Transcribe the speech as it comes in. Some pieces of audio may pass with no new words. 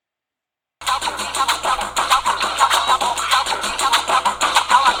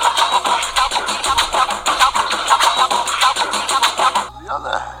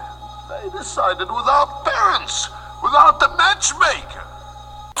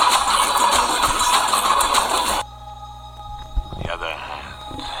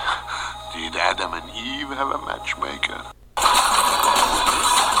have a matchmaker.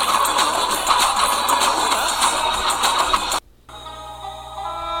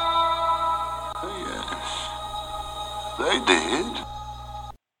 Yes, they did.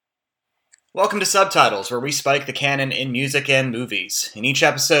 Welcome to Subtitles, where we spike the canon in music and movies. In each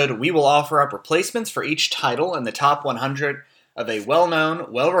episode, we will offer up replacements for each title in the top 100 of a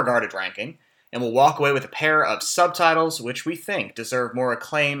well-known, well-regarded ranking, and we'll walk away with a pair of subtitles which we think deserve more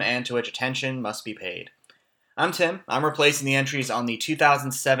acclaim and to which attention must be paid. I'm Tim. I'm replacing the entries on the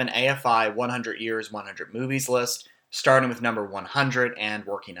 2007 AFI 100 Years, 100 Movies list, starting with number 100 and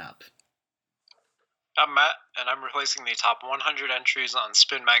working up. I'm Matt, and I'm replacing the top 100 entries on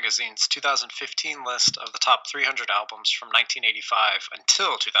Spin Magazine's 2015 list of the top 300 albums from 1985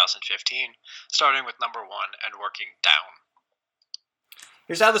 until 2015, starting with number 1 and working down.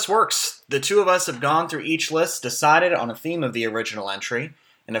 Here's how this works. The two of us have gone through each list, decided on a theme of the original entry,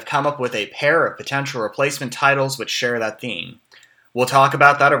 and have come up with a pair of potential replacement titles which share that theme. We'll talk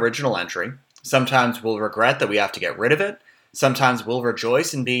about that original entry. Sometimes we'll regret that we have to get rid of it. Sometimes we'll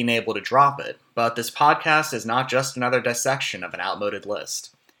rejoice in being able to drop it, but this podcast is not just another dissection of an outmoded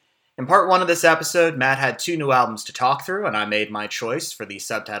list. In part 1 of this episode, Matt had 2 new albums to talk through, and I made my choice for the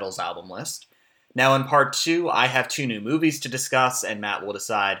Subtitles album list. Now in part 2, I have 2 new movies to discuss, and Matt will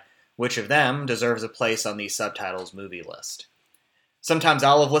decide which of them deserves a place on the Subtitles movie list. Sometimes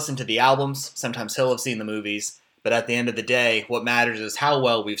I'll have listened to the albums, sometimes he'll have seen the movies, but at the end of the day, what matters is how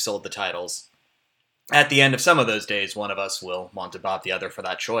well we've sold the titles. At the end of some of those days, one of us will want to bop the other for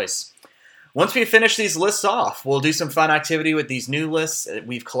that choice. Once we finish these lists off, we'll do some fun activity with these new lists that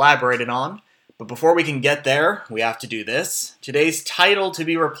we've collaborated on. But before we can get there, we have to do this. Today's title to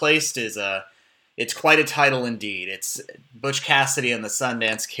be replaced it's quite a title indeed. It's Butch Cassidy and the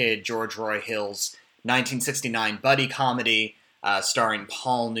Sundance Kid, George Roy Hill's 1969 buddy comedy, starring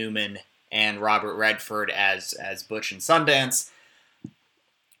Paul Newman and Robert Redford as Butch and Sundance.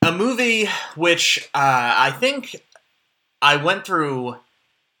 A movie which I think I went through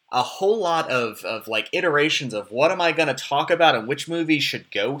a whole lot of iterations of what am I going to talk about and which movie should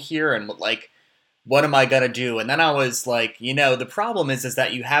go here and what am I going to do? And then I was like, the problem is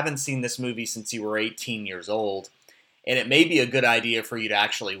that you haven't seen this movie since you were 18 years old, and it may be a good idea for you to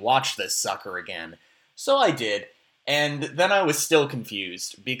actually watch this sucker again. So I did, and then I was still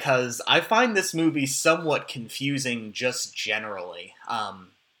confused because I find this movie somewhat confusing just generally.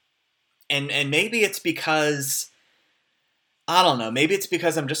 And maybe it's because, I don't know, maybe it's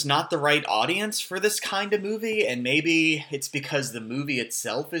because I'm just not the right audience for this kind of movie, and maybe it's because the movie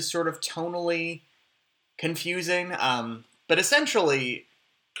itself is sort of tonally confusing. But essentially,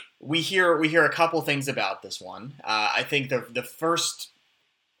 we hear a couple things about this one. I think the first,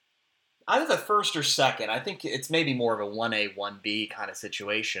 either the first or second, I think it's maybe more of a 1A, 1B kind of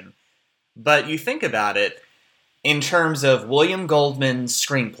situation. But you think about it in terms of William Goldman's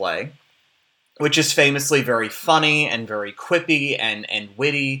screenplay, which is famously very funny and very quippy and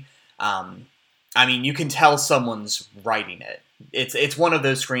witty. You can tell someone's writing it. It's one of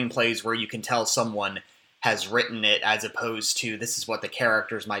those screenplays where you can tell someone has written it as opposed to this is what the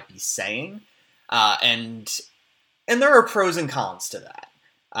characters might be saying. And there are pros and cons to that.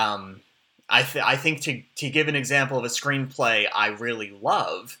 I think to give an example of a screenplay I really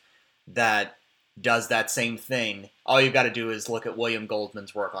love that does that same thing, all you've got to do is look at William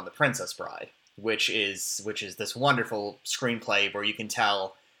Goldman's work on The Princess Bride, which is this wonderful screenplay where you can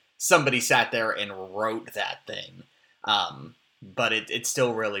tell somebody sat there and wrote that thing. But it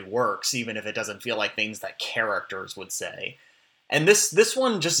still really works, even if it doesn't feel like things that characters would say. And this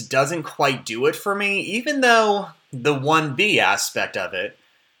one just doesn't quite do it for me, even though the 1B aspect of it,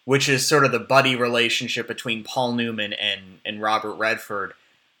 which is sort of the buddy relationship between Paul Newman and Robert Redford,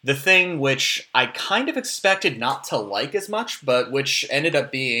 the thing which I kind of expected not to like as much, but which ended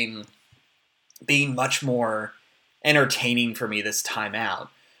up being much more entertaining for me this time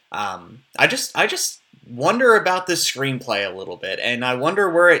out. I just wonder about this screenplay a little bit, and I wonder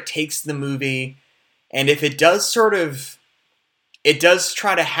where it takes the movie, and if it does it does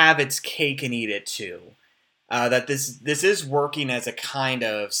try to have its cake and eat it too. That this is working as a kind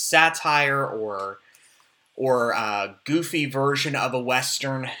of satire or goofy version of a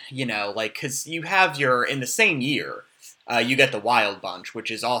Western, because you have in the same year, you get The Wild Bunch, which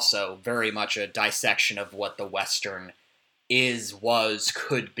is also very much a dissection of what the Western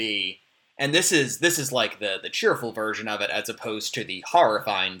could be. And this is like the cheerful version of it as opposed to the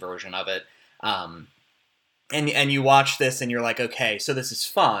horrifying version of it. And you watch this and you're like, okay, so this is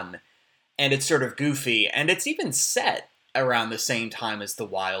fun, and it's sort of goofy, and it's even set around the same time as The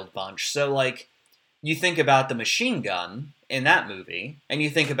Wild Bunch. So you think about the machine gun in that movie, and you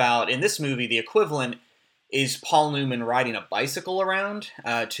think about, in this movie, the equivalent is Paul Newman riding a bicycle around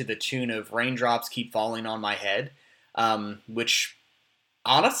to the tune of Raindrops Keep Falling on My Head, which,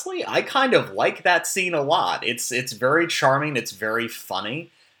 honestly, I kind of like that scene a lot. It's very charming, it's very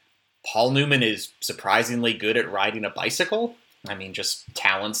funny. Paul Newman is surprisingly good at riding a bicycle. I mean, just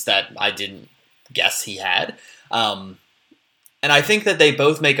talents that I didn't guess he had. And I think that they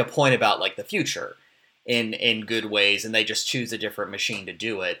both make a point about, like, the future in good ways, and they just choose a different machine to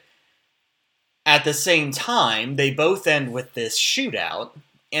do it. At the same time, they both end with this shootout,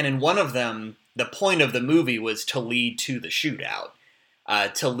 and in one of them, the point of the movie was to lead to the shootout,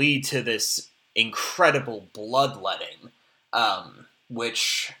 to lead to this incredible bloodletting,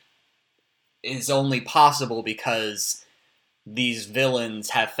 which is only possible because these villains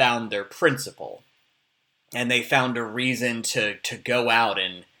have found their principle, and they found a reason to go out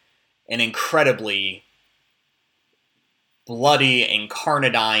in an incredibly bloody,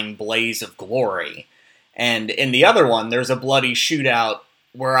 incarnadine blaze of glory. And in the other one, there's a bloody shootout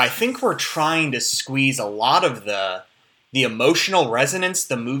where I think we're trying to squeeze a lot of the emotional resonance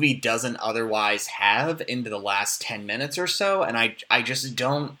the movie doesn't otherwise have into the last 10 minutes or so, and I just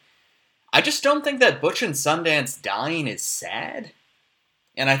don't think that Butch and Sundance dying is sad.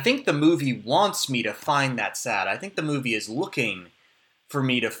 And I think the movie wants me to find that sad. I think the movie is looking for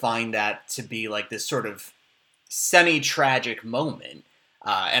me to find that to be like this sort of semi-tragic moment.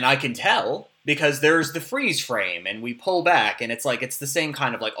 And I can tell because there's the freeze frame and we pull back and it's the same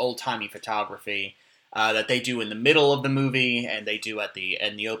kind of like old-timey photography that they do in the middle of the movie and they do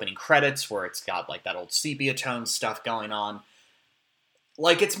in the opening credits where it's got like that old sepia tone stuff going on.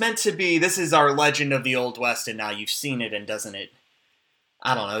 Like it's meant to be, this is our legend of the Old West and now you've seen it and doesn't it,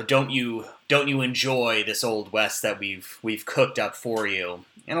 I don't know, don't you enjoy this Old West that we've cooked up for you?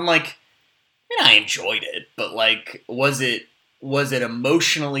 And I'm like, I enjoyed it, but like, was it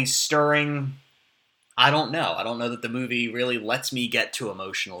emotionally stirring? I don't know. I don't know that the movie really lets me get to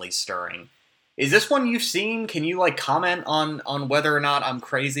emotionally stirring. Is this one you've seen? Can you like comment on whether or not I'm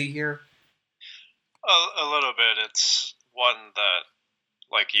crazy here? A little bit. It's one that,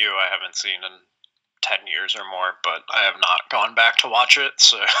 like you, I haven't seen in 10 years or more, but I have not gone back to watch it,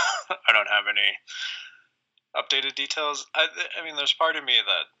 so I don't have any updated details. I mean, there's part of me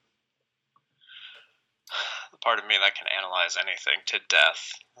that can analyze anything to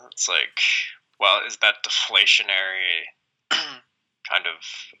death. It's like, well, is that deflationary kind of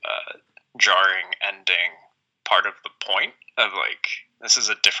jarring ending part of the point of like, this is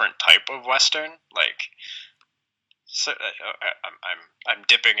a different type of Western? Like, so I'm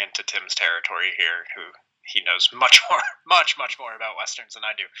dipping into Tim's territory here, who he knows much more about Westerns than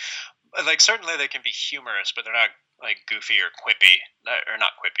I do. Like, certainly they can be humorous, but they're not like goofy or quippy, or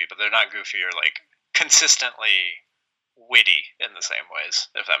not quippy, but they're not goofy or like consistently witty in the same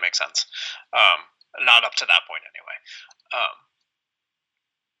ways, if that makes sense. Not up to that point anyway.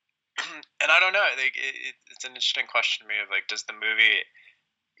 And I don't know, like, it's an interesting question to me of like, does the movie,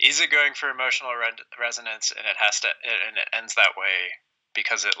 is it going for emotional resonance and it ends that way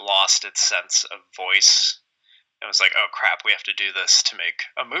because it lost its sense of voice? It was like, oh crap, we have to do this to make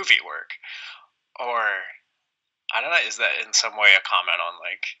a movie work. Or, I don't know, is that in some way a comment on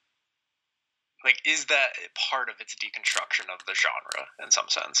like, is that part of its deconstruction of the genre in some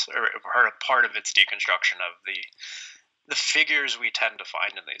sense, or part of its deconstruction of the figures we tend to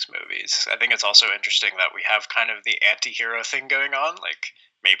find in these movies? I think it's also interesting that we have kind of the anti-hero thing going on. Like,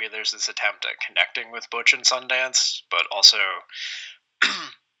 maybe there's this attempt at connecting with Butch and Sundance, but also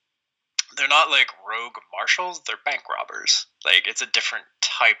they're not like rogue marshals, they're bank robbers. Like, it's a different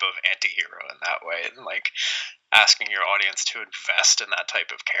type of anti-hero in that way, and like asking your audience to invest in that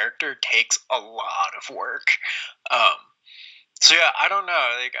type of character takes a lot of work. So yeah, I don't know.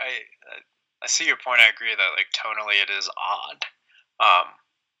 Like, I see your point. I agree that like tonally it is odd.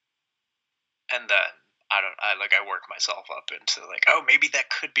 And then I work myself up into like, oh, maybe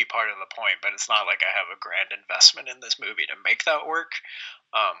that could be part of the point, but it's not like I have a grand investment in this movie to make that work.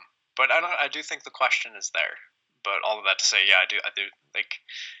 But I do think the question is there. But all of that to say, yeah, I do like,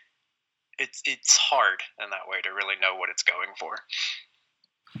 it's hard in that way to really know what it's going for.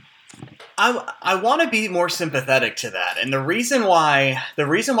 I want to be more sympathetic to that, and the reason why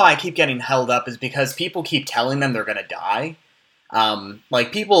I keep getting held up is because people keep telling them they're gonna die.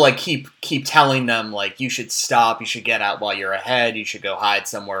 Like people like keep telling them like, you should stop, you should get out while you're ahead, you should go hide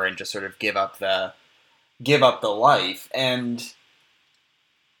somewhere and just sort of give up the life. And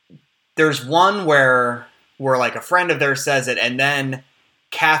there's one where like a friend of theirs says it, and then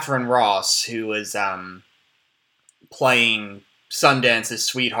Catherine Ross, who is playing Sundance's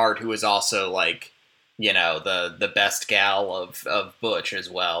sweetheart, who is also like, you know, the best gal of Butch as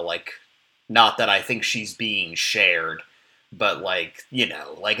well, like Not that I think she's being shared, but like, you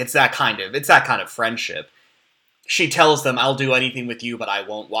know, like it's that kind of friendship. She tells them, "I'll do anything with you, but I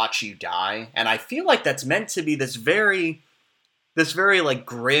won't watch you die." And I feel like that's meant to be this very like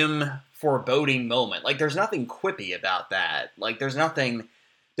grim, foreboding moment. Like there's nothing quippy about that. Like there's nothing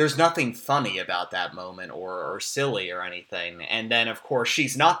funny about that moment or silly or anything. And then of course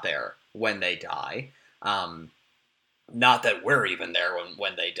she's not there when they die. Not that we're even there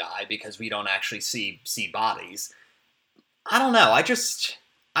when they die, because we don't actually see bodies. I don't know. I just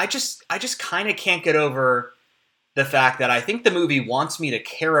kind of can't get over the fact that I think the movie wants me to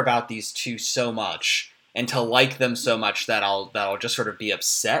care about these two so much and to like them so much that I'll just sort of be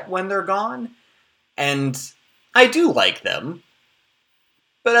upset when they're gone. And I do like them,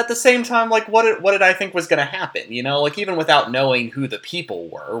 but at the same time, like, what did I think was going to happen? You know, like, even without knowing who the people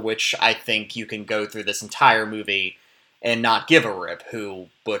were, which I think you can go through this entire movie and not give a rip who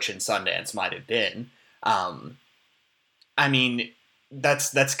Butch and Sundance might have been. I mean,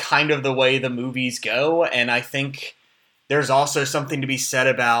 that's kind of the way the movies go, and I think there's also something to be said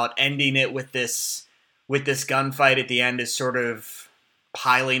about ending it with this gunfight at the end is sort of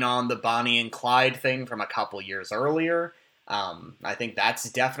piling on the Bonnie and Clyde thing from a couple years earlier. I think that's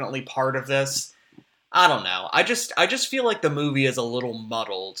definitely part of this. I don't know. I just feel like the movie is a little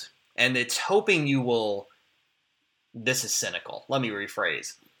muddled, and it's hoping you will... This is cynical. Let me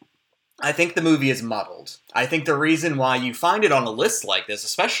rephrase. I think the movie is muddled. I think the reason why you find it on a list like this,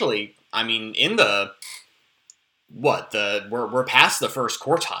 especially, I mean, in the... We're past the first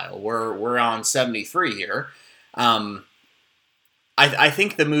quartile. We're on 73 here. I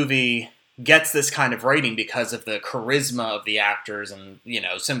think the movie gets this kind of rating because of the charisma of the actors and, you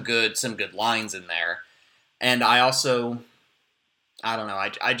know, some good lines in there. And I don't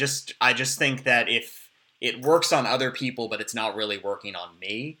know, I just think that if it works on other people, but it's not really working on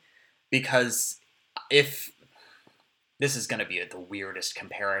me, because if this is going to be the weirdest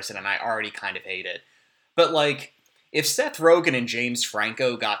comparison, and I already kind of hate it, but like, if Seth Rogen and James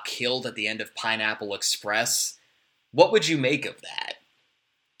Franco got killed at the end of Pineapple Express, what would you make of that?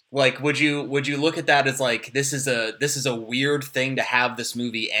 Like, would you look at that as like, this is a weird thing to have this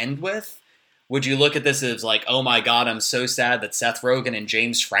movie end with? Would you look at this as like, oh my god, I'm so sad that Seth Rogen and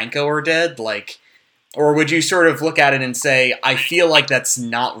James Franco are dead? Like, or would you sort of look at it and say, I feel like that's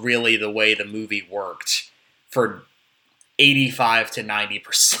not really the way the movie worked for 85 to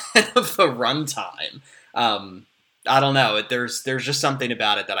 90% of the runtime? I don't know. There's just something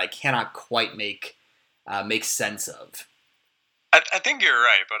about it that I cannot quite make sense of. I think you're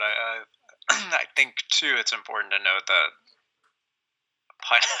right, but I think too it's important to note that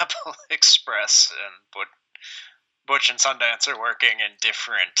Pineapple Express and Butch and Sundance are working in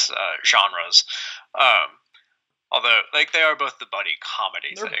different genres. Although, like, they are both the buddy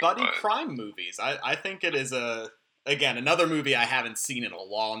comedy thing. They're buddy crime movies. I think it is again, another movie I haven't seen in a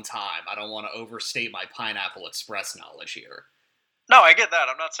long time. I don't want to overstate my Pineapple Express knowledge here. No, I get that.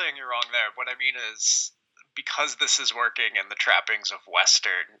 I'm not saying you're wrong there. What I mean is, because this is working in the trappings of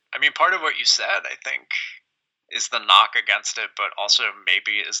Western, I mean, part of what you said, I think, is the knock against it, but also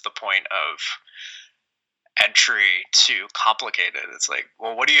maybe is the point of entry to complicate it. It's like,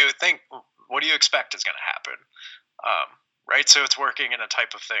 well, what do you think? What do you expect is going to happen? Right? So it's working in a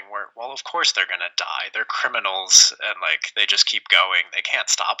type of thing where, well, of course they're going to die. They're criminals, and like they just keep going. They can't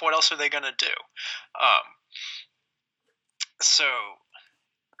stop. What else are they going to do? So,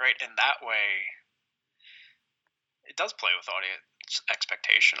 right, in that way, it does play with audience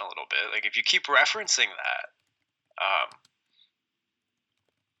expectation a little bit. Like if you keep referencing that,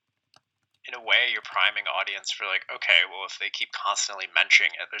 in a way, you're priming audience for like, okay, well, if they keep constantly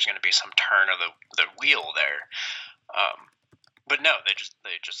mentioning it, there's going to be some turn of the wheel there. But no, they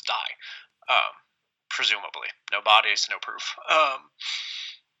just die. Presumably, no bodies, no proof.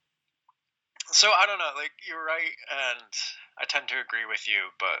 So I don't know. Like you're right, and I tend to agree with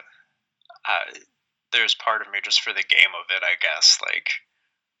you, but there's part of me just for the game of it, I guess. Like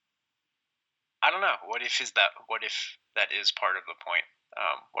I don't know. What if that is part of the point?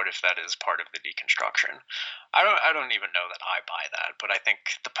 What if that is part of the deconstruction? I don't even know that I buy that, but I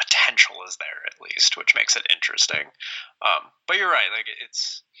think the potential is there at least, which makes it interesting. But you're right. Like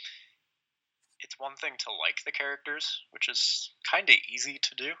it's one thing to like the characters, which is kind of easy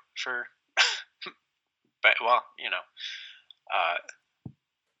to do for, but well, you know,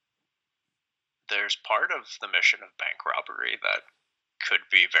 there's part of the mission of bank robbery that could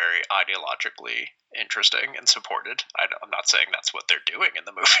be very ideologically interesting and supported. I'm not saying that's what they're doing in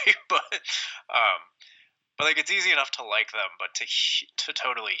the movie, but like it's easy enough to like them, but to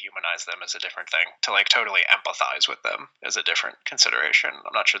totally humanize them is a different thing. To like totally empathize with them is a different consideration.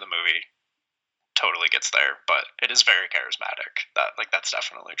 I'm not sure the movie totally gets there, but it is very charismatic. That's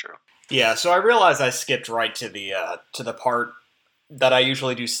definitely true. Yeah, so I realize I skipped right to the part that I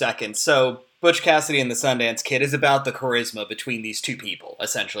usually do second. So Butch Cassidy and the Sundance Kid is about the charisma between these two people.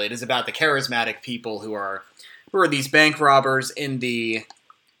 Essentially, it is about the charismatic people who are these bank robbers in the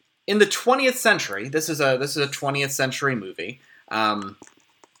 20th century. This is a 20th century movie,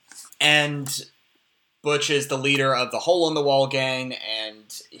 and Butch is the leader of the Hole in the Wall gang,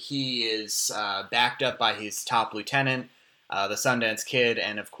 and he is backed up by his top lieutenant, the Sundance Kid,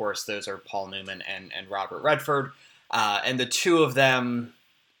 and of course those are Paul Newman and Robert Redford. And the two of them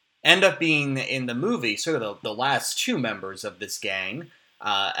end up being in the movie sort of the last two members of this gang,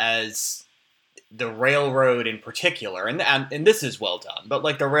 as the railroad in particular, and this is well done, but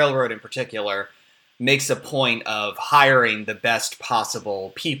like the railroad in particular makes a point of hiring the best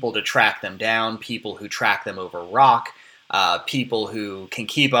possible people to track them down, people who track them over rock, people who can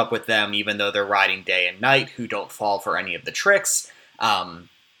keep up with them even though they're riding day and night, who don't fall for any of the tricks. And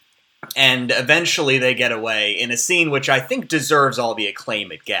eventually they get away in a scene which I think deserves all the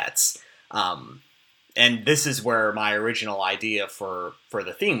acclaim it gets. And this is where my original idea for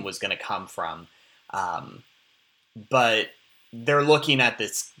the theme was going to come from. But they're looking at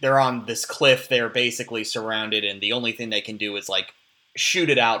this, they're on this cliff, they're basically surrounded, and the only thing they can do is like shoot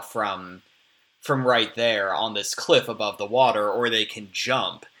it out from right there on this cliff above the water, or they can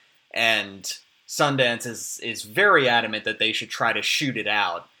jump. And Sundance is very adamant that they should try to shoot it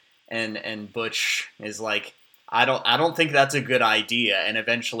out. And Butch is like, I don't think that's a good idea. And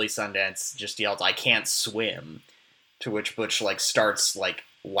eventually Sundance just yells, "I can't swim." To which Butch like starts like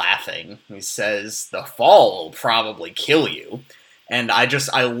laughing. He says, "The fall will probably kill you." And I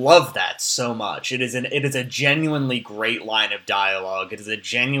love that so much. It is a genuinely great line of dialogue. It is a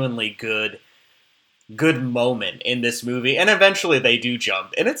genuinely good moment in this movie. And eventually they do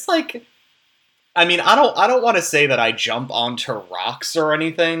jump. And it's like, I mean, I don't want to say that I jump onto rocks or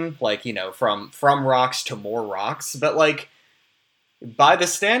anything, like, you know, from rocks to more rocks, but like, by the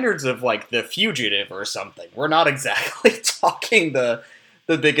standards of like The Fugitive or something, we're not exactly talking the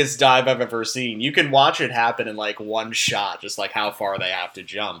biggest dive I've ever seen. You can watch it happen in like one shot, just like how far they have to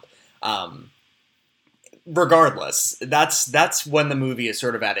jump. Regardless, that's when the movie is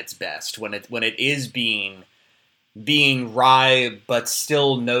sort of at its best, when it is being wry, but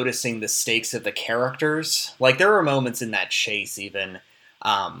still noticing the stakes of the characters. Like, there are moments in that chase, even,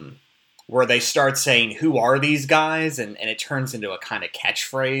 where they start saying, "Who are these guys?" And it turns into a kind of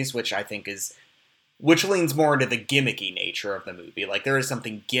catchphrase, which I think which leans more into the gimmicky nature of the movie. Like, there is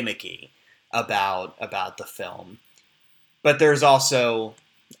something gimmicky about the film. But there's also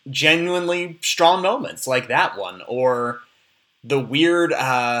genuinely strong moments, like that one, or the weird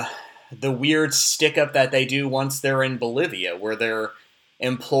stick-up that they do once they're in Bolivia, where they're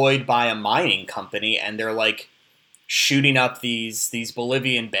employed by a mining company, and they're, like, shooting up these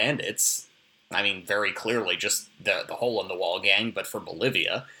Bolivian bandits. I mean, very clearly just the hole-in-the-wall gang, but for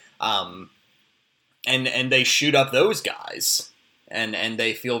Bolivia. And they shoot up those guys, and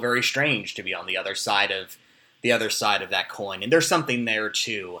they feel very strange to be on the other side of that coin. And there's something there,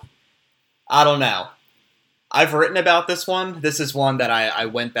 too. I don't know. I've written about this one. This is one that I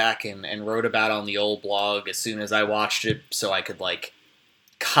went back and wrote about on the old blog as soon as I watched it, so I could, like,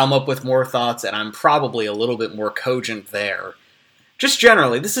 come up with more thoughts, and I'm probably a little bit more cogent there. Just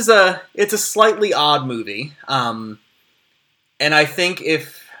generally, it's a slightly odd movie, and I think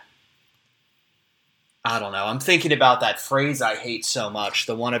I don't know, I'm thinking about that phrase I hate so much,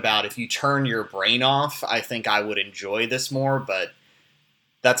 the one about if you turn your brain off, I think I would enjoy this more, but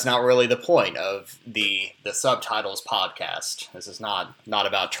that's not really the point of the Subtitles podcast. This is not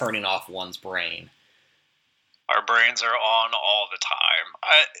about turning off one's brain. Our brains are on all the time.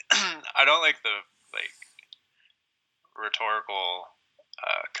 I don't like the rhetorical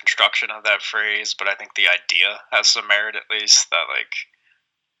construction of that phrase, but I think the idea has some merit, at least, that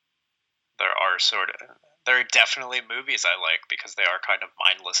there are definitely movies I like because they are kind of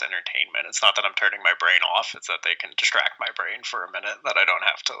mindless entertainment. It's not that I'm turning my brain off, it's that they can distract my brain for a minute, that I don't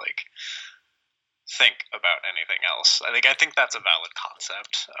have to think about anything else. I think that's a valid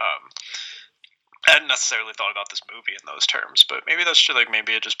concept. I hadn't necessarily thought about this movie in those terms, but maybe that's true.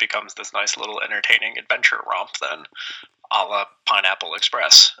 Maybe it just becomes this nice little entertaining adventure romp then, a la Pineapple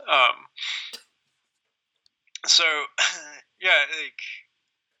Express. So yeah, the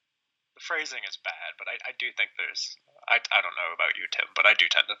phrasing is bad, but I do think there's, I don't know about you, Tim, but I do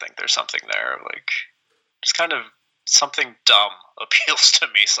tend to think there's something there, just kind of something dumb appeals to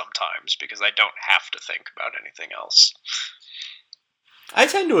me sometimes because I don't have to think about anything else. I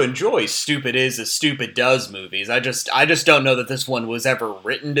tend to enjoy stupid is as stupid does movies. I just don't know that this one was ever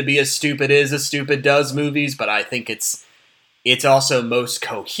written to be a stupid is as stupid does movies, but I think it's also most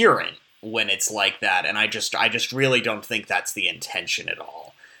coherent when it's like that, and I just really don't think that's the intention at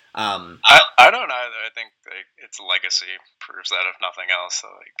all. I don't either. I think like, its legacy proves that if nothing else. So,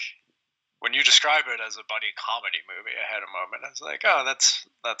 like when you describe it as a buddy comedy movie, I had a moment. I was like, oh, that's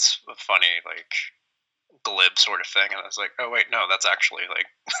a funny like glib sort of thing, and I was like, oh wait, no, that's actually like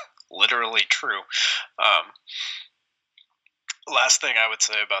literally true. Last thing I would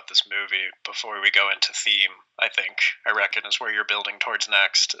say about this movie before we go into theme, I reckon is where you're building towards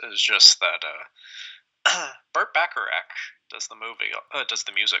next, is just that Burt Bacharach does the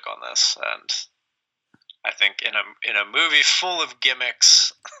music on this, and I think in a movie full of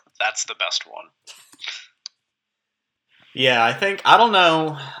gimmicks, that's the best one. Yeah, I don't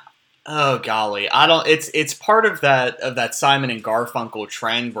know. Oh golly, It's part of that Simon and Garfunkel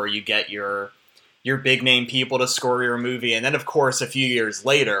trend where you get your big name people to score your movie, and then of course a few years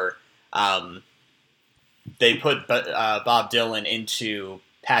later, they put Bob Dylan into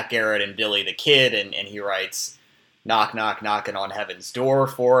Pat Garrett and Billy the Kid, and he writes "Knock Knock Knocking on Heaven's Door"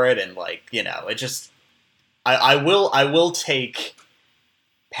 for it, and like it just I will take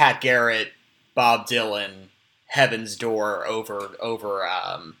Pat Garrett, Bob Dylan, Heaven's Door over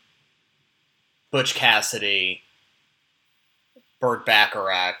Butch Cassidy, Burt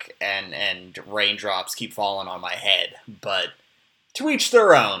Bacharach, and Raindrops Keep Falling on My Head. But to each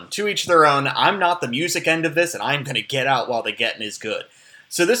their own. To each their own. I'm not the music end of this, and I'm going to get out while the getting is good.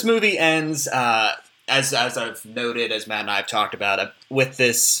 So this movie ends, as I've noted, as Matt and I have talked about, with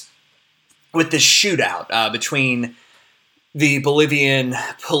this shootout between the Bolivian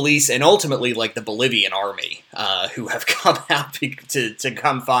police and ultimately like the Bolivian army, who have come out to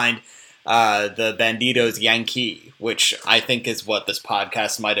come find the Bandidos Yankee, which I think is what this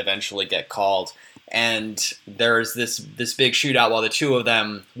podcast might eventually get called. And there's this big shootout while the two of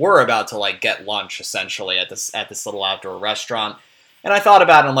them were about to like get lunch essentially at this little outdoor restaurant. And I thought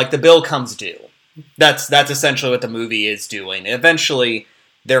about it, and like the bill comes due. That's essentially what the movie is doing. Eventually,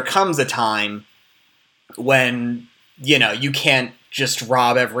 there comes a time when you can't just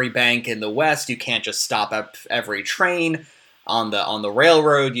rob every bank in the West. You can't just stop up every train on the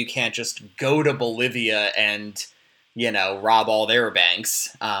railroad. You can't just go to Bolivia and rob all their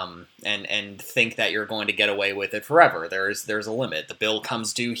banks and think that you're going to get away with it forever. There's a limit. The bill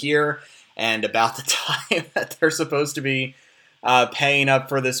comes due here, and about the time that they're supposed to be paying up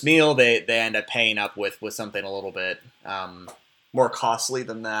for this meal, they end up paying up with something a little bit more costly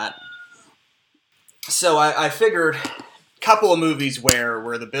than that. So I figured a couple of movies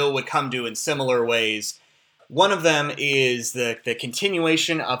where the bill would come due in similar ways. One of them is the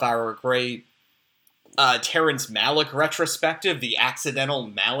continuation of our great Terrence Malick retrospective, the accidental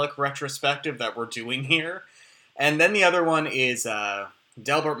Malick retrospective that we're doing here. And then the other one is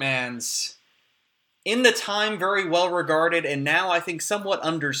Delbert Mann's, in the time, very well regarded, and now I think somewhat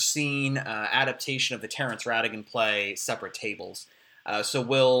underseen adaptation of the Terrence Rattigan play Separate Tables. So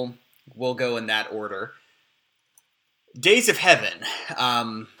we'll go in that order. Days of Heaven.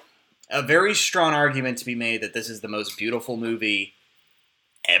 A very strong argument to be made that this is the most beautiful movie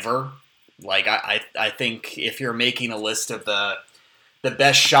ever. Like, I think if you're making a list of the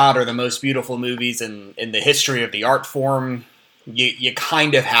best shot or the most beautiful movies in the history of the art form, you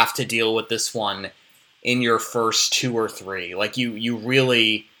kind of have to deal with this one in your first two or three. Like, you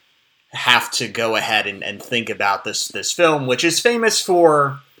really have to go ahead and think about this film, which is famous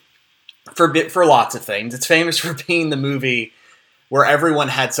for lots of things. It's famous for being the movie where everyone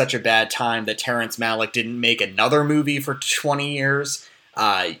had such a bad time that Terrence Malick didn't make another movie for 20 years.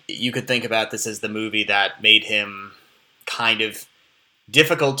 You could think about this as the movie that made him kind of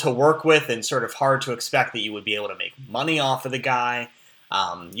difficult to work with and sort of hard to expect that you would be able to make money off of the guy.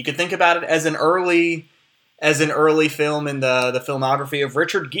 You could think about it as an early film in the filmography of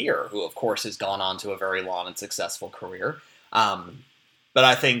Richard Gere, who of course has gone on to a very long and successful career. But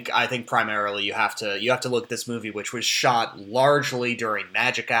I think primarily you have to look at this movie, which was shot largely during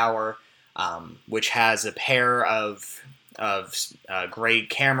Magic Hour, which has a pair of great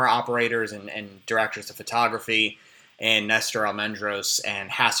camera operators and directors of photography, and Nestor Almendros and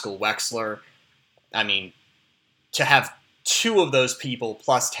Haskell Wexler. I mean, to have two of those people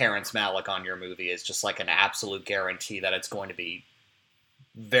plus Terrence Malick on your movie is just like an absolute guarantee that it's going to be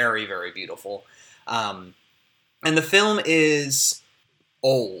very, very beautiful. And the film is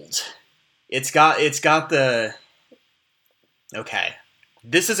old. It's got the... Okay.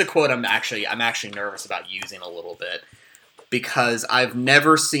 This is a quote I'm actually nervous about using a little bit, because I've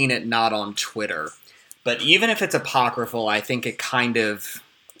never seen it not on Twitter. But even if it's apocryphal, I think it kind of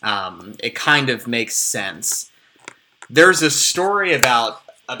makes sense. There's a story about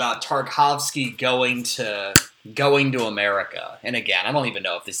Tarkovsky going to America, and again, I don't even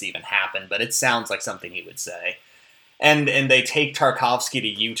know if this even happened, but it sounds like something he would say. And they take Tarkovsky to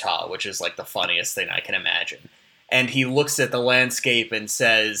Utah, which is like the funniest thing I can imagine. And he looks at the landscape and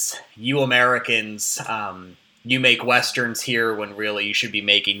says, "You Americans, you make westerns here when really you should be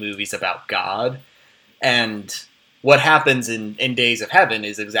making movies about God." And what happens in Days of Heaven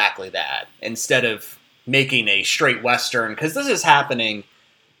is exactly that. Instead of making a straight western, because this is happening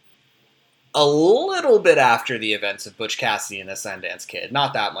a little bit after the events of Butch Cassidy and the Sundance Kid,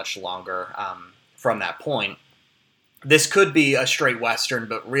 not that much longer from that point. This could be a straight western,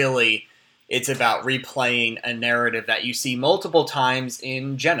 but really it's about replaying a narrative that you see multiple times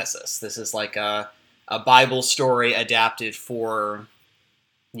in Genesis. This is like a Bible story adapted for,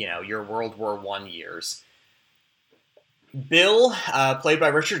 your World War I years. Bill, played by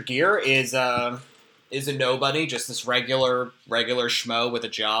Richard Gere, is a nobody, just this regular schmo with a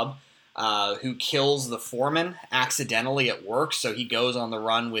job, who kills the foreman accidentally at work, so he goes on the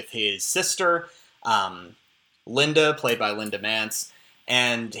run with his sister, Linda, played by Linda Mance,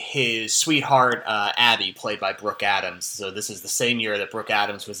 and his sweetheart, Abby, played by Brooke Adams. So this is the same year that Brooke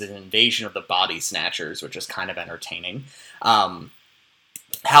Adams was in Invasion of the Body Snatchers, which is kind of entertaining.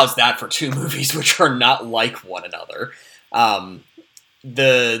 How's that for two movies which are not like one another?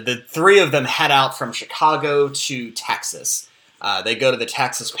 The three of them head out from Chicago to Texas. They go to the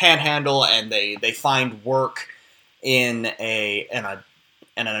Texas Panhandle, and they find work in an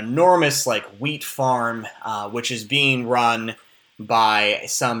enormous wheat farm, which is being run by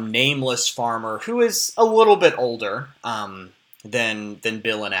some nameless farmer who is a little bit older than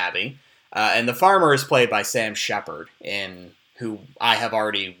Bill and Abby. And the farmer is played by Sam Shepard, who I have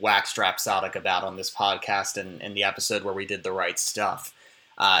already waxed rhapsodic about on this podcast in the episode where we did The Right Stuff.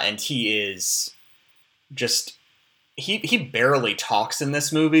 And he is just... He barely talks in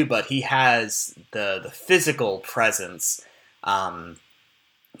this movie, but he has the physical presence.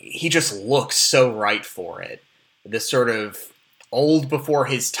 He just looks so right for it. This sort of old before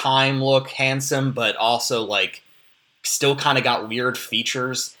his time look, handsome, but also still kind of got weird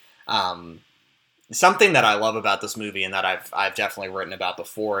features. Something that I love about this movie, and that I've definitely written about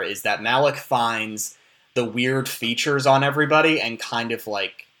before, is that Malick finds the weird features on everybody and kind of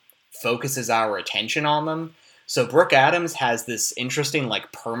focuses our attention on them. So Brooke Adams has this interesting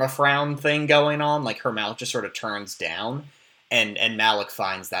perma-frown thing going on, her mouth just sort of turns down, and Malick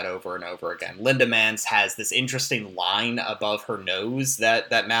finds that over and over again. Linda Mance has this interesting line above her nose that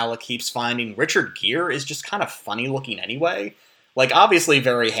Malick keeps finding. Richard Gere is just kind of funny looking anyway. Obviously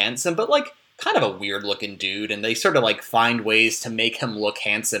very handsome, but kind of a weird looking dude, and they sort of find ways to make him look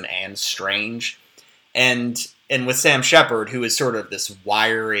handsome and strange. And with Sam Shepard, who is sort of this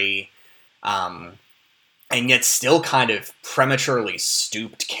wiry, and yet still kind of prematurely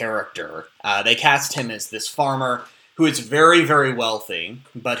stooped character. They cast him as this farmer who is very, very wealthy,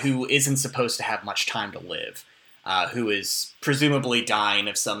 but who isn't supposed to have much time to live, who is presumably dying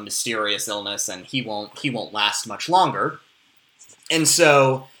of some mysterious illness, and he won't last much longer. And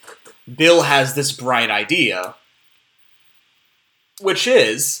so Bill has this bright idea, which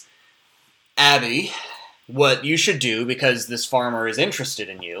is, Abby, what you should do, because this farmer is interested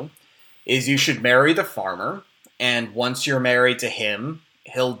in you, is you should marry the farmer, and once you're married to him,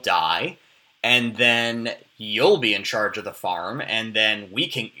 he'll die, and then you'll be in charge of the farm, and then we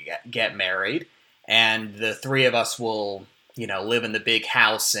can get married, and the three of us will, live in the big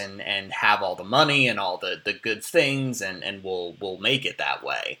house and have all the money and all the good things, and we'll make it that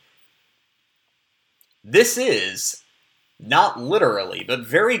way. This is, not literally, but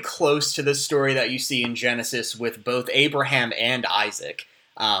very close to the story that you see in Genesis with both Abraham and Isaac.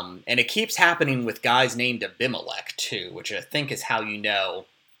 And it keeps happening with guys named Abimelech, too, which I think is how you know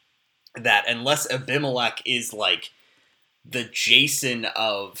that unless Abimelech is, the Jason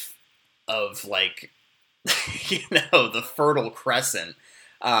of the Fertile Crescent,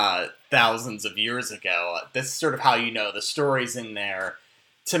 thousands of years ago, this is sort of how you know the story's in there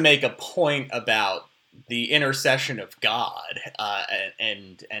to make a point about the intercession of God,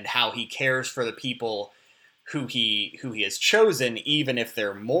 and how he cares for the people who he has chosen, even if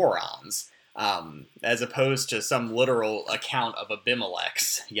they're morons, as opposed to some literal account of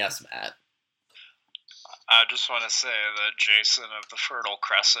Abimelech's. Yes, Matt? I just want to say that Jason of the Fertile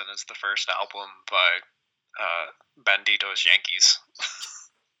Crescent is the first album by Bandito's Yankees.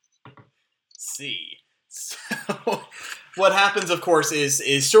 See. So, what happens, of course,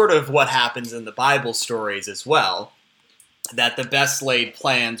 is sort of what happens in the Bible stories as well, that the best laid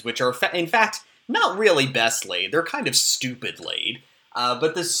plans, which are, in fact, not really best laid. They're kind of stupid laid.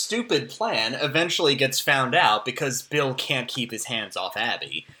 But this stupid plan eventually gets found out because Bill can't keep his hands off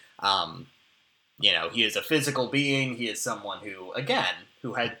Abby. He is a physical being. He is someone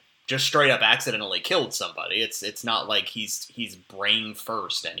who had just straight up accidentally killed somebody. It's not like he's brain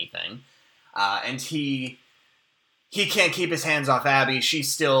first anything. And he can't keep his hands off Abby.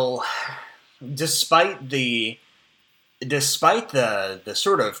 She's still, despite the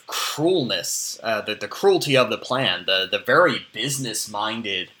sort of cruelness, the cruelty of the plan, the very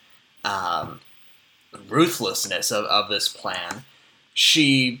business-minded ruthlessness of this plan,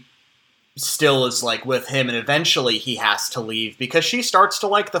 she still is like with him, and eventually he has to leave because she starts to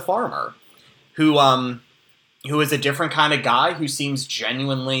like the farmer, who is a different kind of guy who seems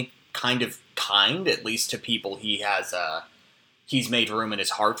genuinely kind, at least to people he's made room in his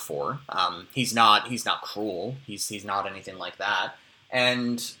heart for. He's not cruel. He's not anything like that.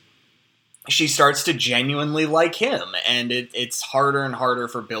 And she starts to genuinely like him, and it's harder and harder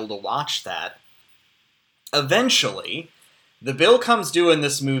for Bill to watch that. Eventually, the bill comes due in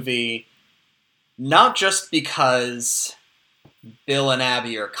this movie not just because Bill and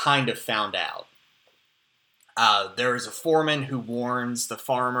Abby are kind of found out. There is a foreman who warns the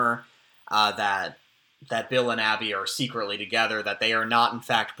farmer that Bill and Abby are secretly together, that they are not in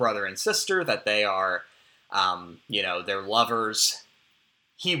fact brother and sister, that they are, they're lovers.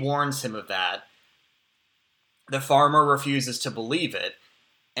 He warns him of that. The farmer refuses to believe it,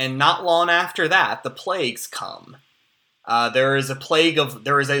 and not long after that, the plagues come. There is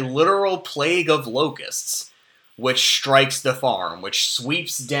a literal plague of locusts, which strikes the farm, which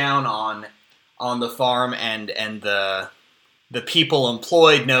sweeps down on the farm, and the people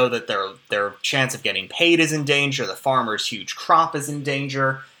employed know that their chance of getting paid is in danger, the farmer's huge crop is in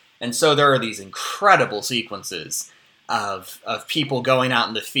danger, and so there are these incredible sequences of people going out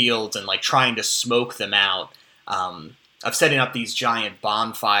in the fields and like trying to smoke them out, of setting up these giant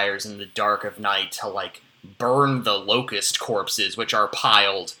bonfires in the dark of night to like burn the locust corpses, which are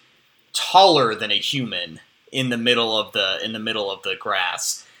piled taller than a human in the middle of the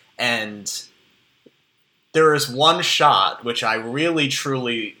grass. And there is one shot which I really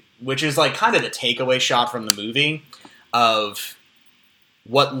truly, which is like kind of the takeaway shot from the movie, of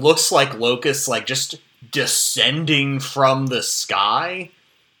what looks like locusts like just descending from the sky,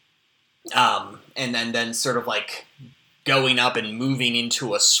 and then sort of like going up and moving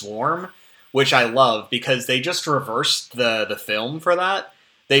into a swarm, which I love because they just reversed the film for that.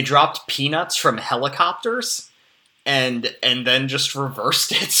 They dropped peanuts from helicopters and then just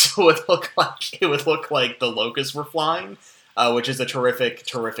reversed it so it would look like the locusts were flying, which is a terrific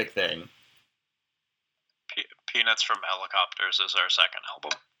thing. Peanuts from Helicopters is our second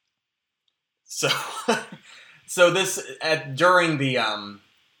album. So this during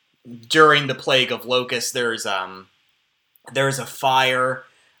the plague of locusts, there's a fire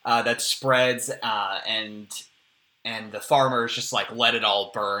that spreads, and the farmer's just like, let it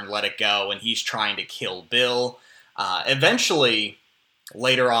all burn, let it go, and he's trying to kill Bill. Eventually,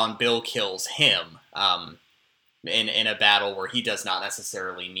 later on, Bill kills him in a battle where he does not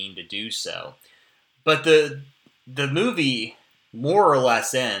necessarily mean to do so. But the movie more or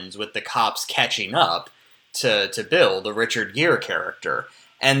less ends with the cops catching up to Bill, the Richard Gere character,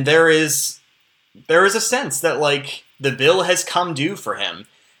 and there is a sense that like the bill has come due for him.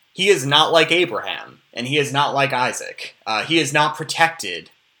 He is not like Abraham, and he is not like Isaac. He is not protected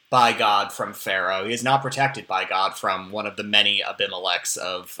by God from Pharaoh. He is not protected by God from one of the many Abimelechs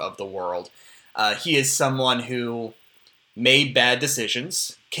of the world. He is someone who made bad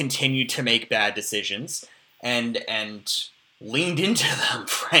decisions, continued to make bad decisions, and leaned into them,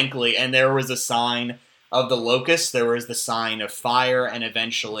 frankly. And there was a sign of the locust, there was the sign of fire, and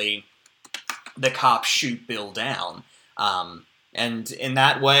eventually the cops shoot Bill down. And in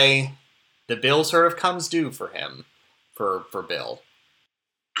that way, the bill sort of comes due for him, for Bill.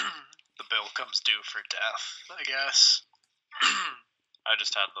 The bill comes due for death, I guess. I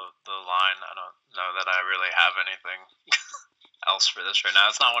just had the line. I don't know that I really have anything else for this right now.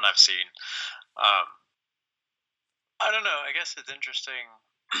 It's not one I've seen. I don't know. I guess it's interesting,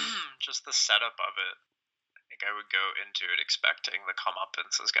 just the setup of it. I think I would go into it expecting the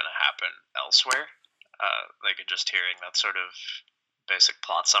comeuppance is going to happen elsewhere. Like just hearing that sort of basic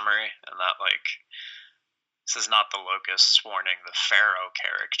plot summary, and that like this is not the locusts warning the Pharaoh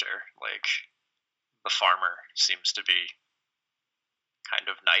character. Like the farmer seems to be kind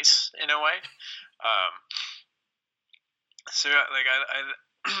of nice in a way. So like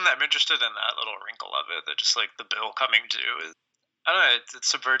I'm interested in that little wrinkle of it, that just like the bill coming due I don't know, it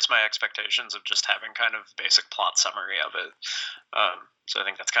subverts my expectations of just having kind of basic plot summary of it. So I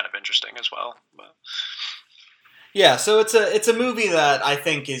think that's kind of interesting as well. But Yeah, so it's a movie that I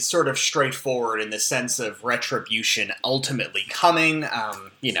think is sort of straightforward in the sense of retribution ultimately coming,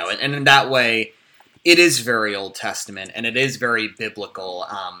 and in that way, it is very Old Testament and it is very biblical.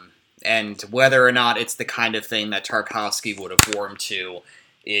 And whether or not it's the kind of thing that Tarkovsky would have warmed to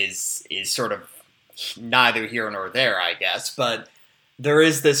is sort of neither here nor there, I guess. But there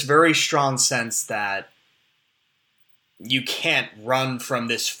is this very strong sense that you can't run from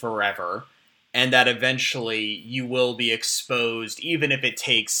this forever, and that eventually you will be exposed, even if it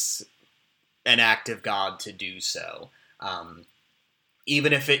takes an act of God to do so.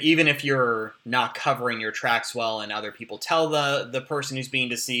 Even if you're not covering your tracks well, and other people tell the person who's being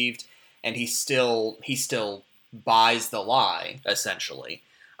deceived, and he still buys the lie, essentially.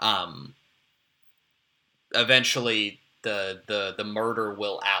 Eventually, the murder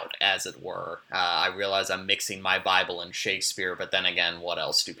will out, as it were. I realize I'm mixing my Bible and Shakespeare, but then again, what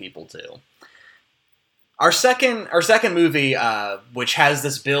else do people do? Our second movie, which has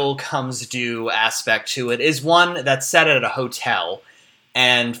this bill comes due aspect to it, is one that's set at a hotel.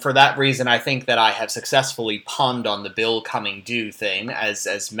 And for that reason, I think that I have successfully punned on the bill coming due thing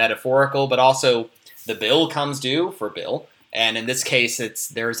as metaphorical, but also the bill comes due for Bill. And in this case,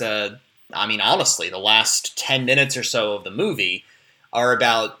 honestly, the last 10 minutes or so of the movie are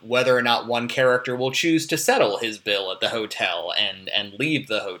about whether or not one character will choose to settle his bill at the hotel and leave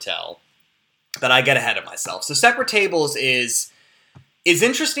the hotel. But I get ahead of myself. So Separate Tables is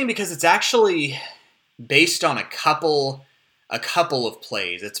interesting because it's actually based on a couple of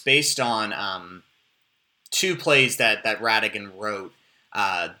plays. It's based on two plays that Ratigan wrote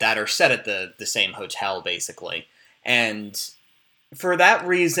that are set at the same hotel, basically. And for that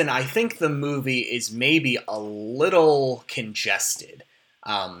reason, I think the movie is maybe a little congested.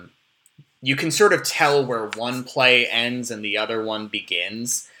 You can sort of tell where one play ends and the other one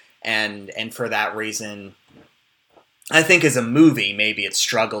begins. And for that reason, I think as a movie, maybe it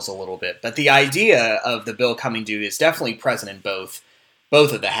struggles a little bit. But the idea of the bill coming due is definitely present in both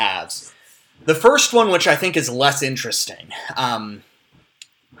of the halves. The first one, which I think is less interesting,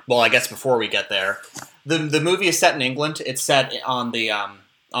 I guess before we get there, the movie is set in England. It's set at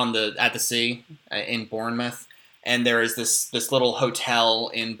the sea in Bournemouth, and there is this little hotel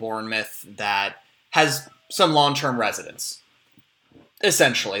in Bournemouth that has some long-term residents.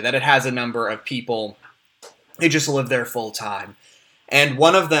 Essentially, that it has a number of people who just live there full time. And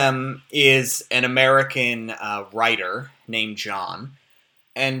one of them is an American writer named John.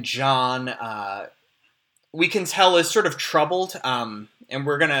 And John, we can tell, is sort of troubled. And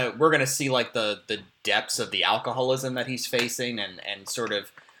we're gonna see like the depths of the alcoholism that he's facing, and sort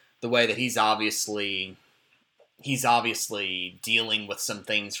of the way that he's obviously dealing with some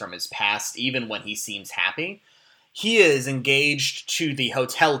things from his past, even when he seems happy. He is engaged to the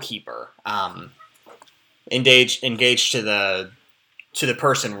hotel keeper, engaged to the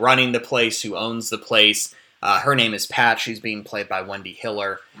person running the place, who owns the place. Her name is Pat. She's being played by Wendy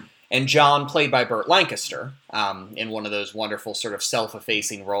Hiller, and John, played by Burt Lancaster, in one of those wonderful sort of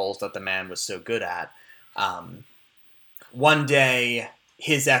self-effacing roles that the man was so good at. One day,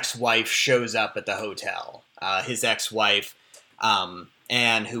 his ex-wife shows up at the hotel. His ex-wife,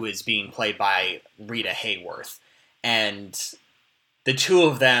 Anne, who is being played by Rita Hayworth. And the two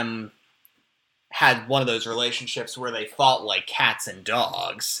of them had one of those relationships where they fought like cats and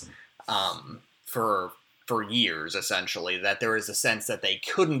dogs for years, essentially. That there was a sense that they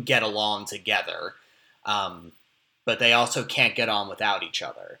couldn't get along together, but they also can't get on without each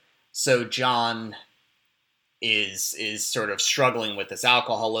other. So John is sort of struggling with this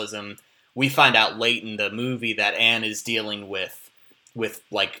alcoholism. We find out late in the movie that Anne is dealing with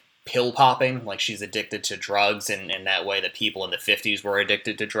like pill popping, like she's addicted to drugs, and in that way that people in the 50s were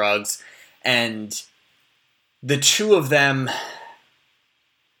addicted to drugs. And the two of them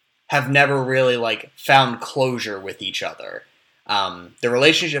have never really like found closure with each other. The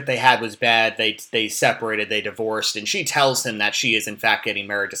relationship they had was bad. They separated, they divorced, and she tells him that she is in fact getting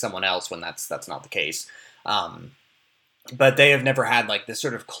married to someone else when that's not the case. But they have never had like this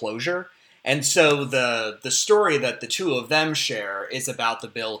sort of closure. And so the story that the two of them share is about the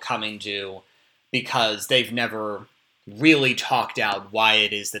bill coming due, because they've never really talked out why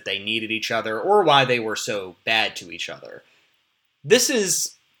it is that they needed each other, or why they were so bad to each other. This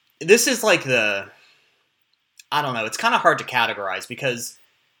is like I don't know, it's kind of hard to categorize, because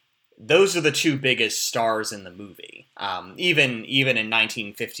those are the two biggest stars in the movie. Even in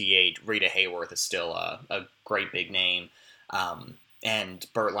 1958, Rita Hayworth is still a great big name. And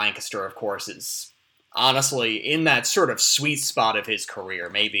Burt Lancaster, of course, is honestly, in that sort of sweet spot of his career,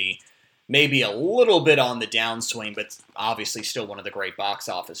 maybe a little bit on the downswing, but obviously still one of the great box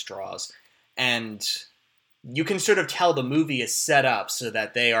office draws. And you can sort of tell the movie is set up so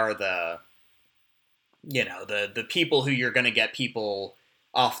that they are the people who you're going to get people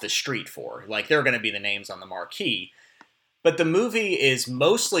off the street for. Like, they're going to be the names on the marquee. But the movie is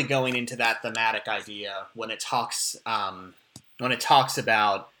mostly going into that thematic idea when it talks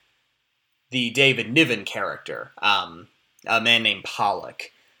about the David Niven character, a man named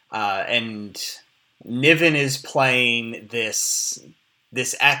Pollock. And Niven is playing this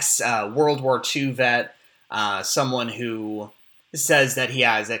ex World War II vet, someone who says that he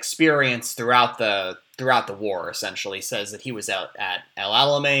has experience throughout the war. Essentially, says that he was out at El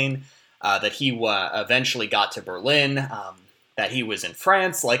Alamein, that he eventually got to Berlin, that he was in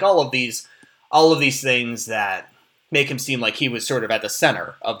France. Like all of these things that make him seem like he was sort of at the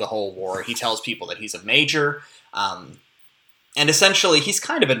center of the whole war. He tells people that he's a major. And essentially, he's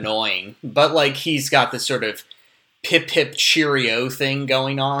kind of annoying, but like he's got this sort of pip cheerio thing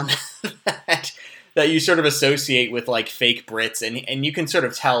going on that you sort of associate with like fake Brits, and you can sort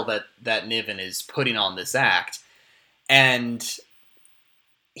of tell that Niven is putting on this act, and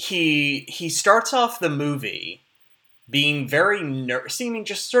he starts off the movie being very seeming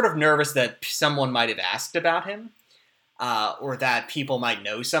just sort of nervous that someone might have asked about him, or that people might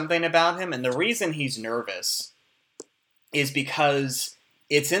know something about him, and the reason he's nervous is because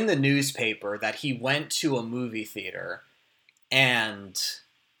it's in the newspaper that he went to a movie theater and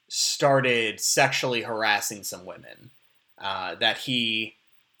started sexually harassing some women. That he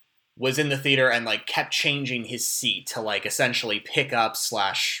was in the theater and like kept changing his seat to like essentially pick up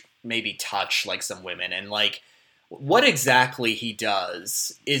 / maybe touch like some women. And like what exactly he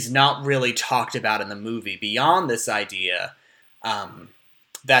does is not really talked about in the movie beyond this idea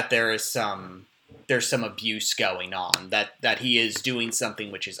that there's some abuse going on, that he is doing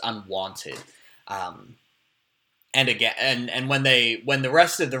something which is unwanted. And again, and when the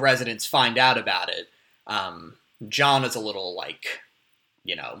rest of the residents find out about it, John is a little like,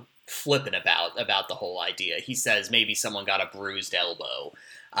 flippant about the whole idea. He says maybe someone got a bruised elbow.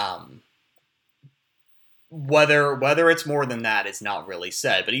 Whether it's more than that is not really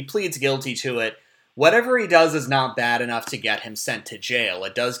said, but he pleads guilty to it. Whatever he does is not bad enough to get him sent to jail.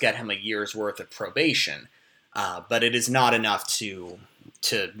 It does get him a year's worth of probation, but it is not enough to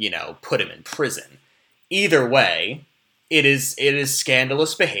put him in prison. Either way, it is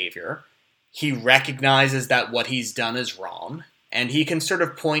scandalous behavior. He recognizes that what he's done is wrong, and he can sort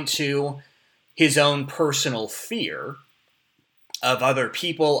of point to his own personal fear of other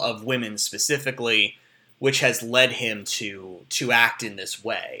people, of women specifically, which has led him to act in this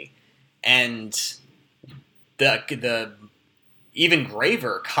way. And the even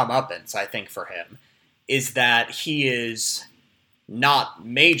graver comeuppance, I think, for him, is that he is not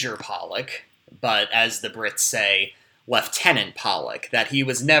Major Pollock, but as the Brits say, Lieutenant Pollock. That he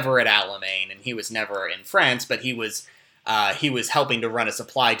was never at Alamein and he was never in France, but he was helping to run a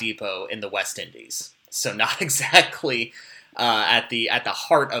supply depot in the West Indies. So not exactly at the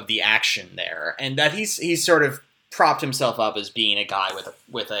heart of the action there, and that he's sort of propped himself up as being a guy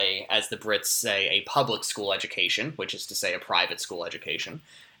with a, as the Brits say, a public school education, which is to say a private school education,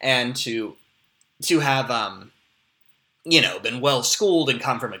 and to have been well schooled and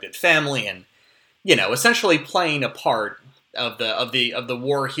come from a good family, and essentially playing a part of the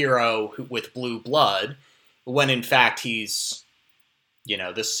war hero with blue blood, when in fact he's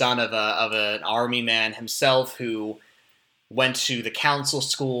the son of an army man himself who went to the council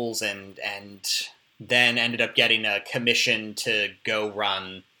schools and then ended up getting a commission to go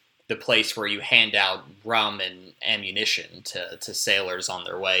run the place where you hand out rum and ammunition to sailors on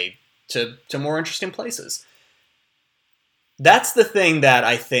their way to more interesting places. That's the thing that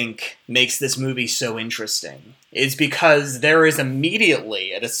I think makes this movie so interesting, is because there is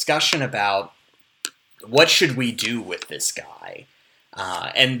immediately a discussion about what should we do with this guy.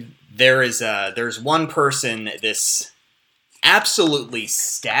 And there's one person, this absolutely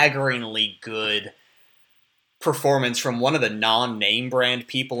staggeringly good performance from one of the non-name brand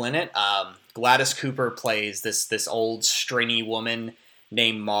people in it. Gladys Cooper plays this old stringy woman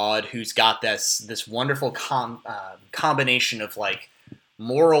named Maud, who's got this wonderful combination of like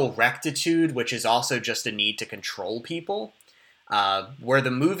moral rectitude, which is also just a need to control people. Where the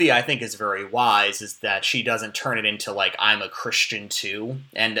movie, I think, is very wise is that she doesn't turn it into like, I'm a Christian too.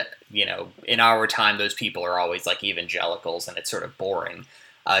 And, in our time, those people are always like evangelicals and it's sort of boring.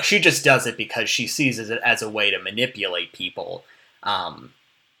 She just does it because she sees it as a way to manipulate people.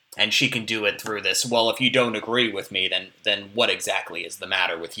 And she can do it through this, well, if you don't agree with me, then what exactly is the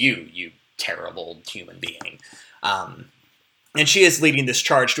matter with you, you terrible human being. And she is leading this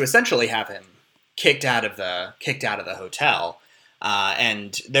charge to essentially have him kicked out of the hotel.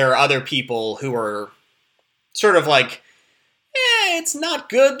 And there are other people who are sort of like, it's not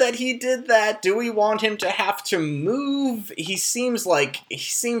good that he did that. Do we want him to have to move? He seems like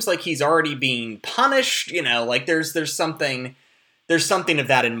he's already being punished. Like there's something of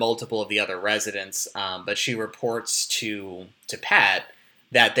that in multiple of the other residents. But she reports to Pat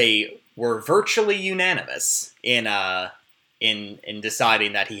that they were virtually unanimous in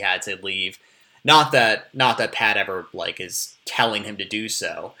deciding that he had to leave. Not that Pat ever is telling him to do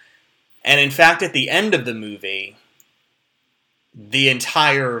so. And in fact, at the end of the movie, the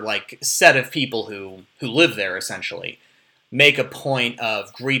entire set of people who live there essentially make a point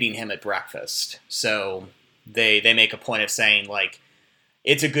of greeting him at breakfast. So they make a point of saying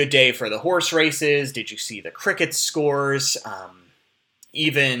it's a good day for the horse races. Did you see the cricket scores?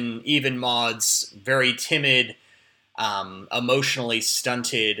 Even Maud's very timid, emotionally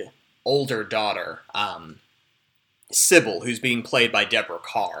stunted older daughter, Sybil, who's being played by Deborah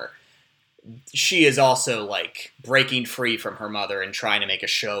Carr, she is also breaking free from her mother and trying to make a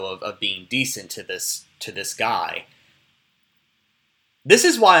show of being decent to this guy. This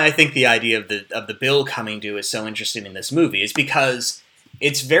is why I think the idea of the bill coming due is so interesting in this movie, is because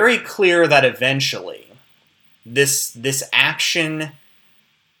it's very clear that eventually this action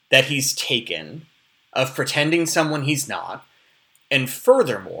that he's taken of pretending someone he's not, and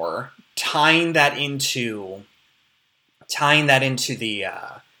furthermore tying that into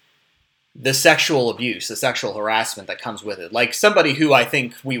the sexual abuse, the sexual harassment that comes with it. Like somebody who I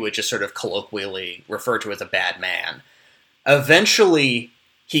think we would just sort of colloquially refer to as a bad man. Eventually,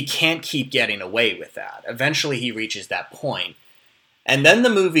 he can't keep getting away with that. Eventually, he reaches that point. And then the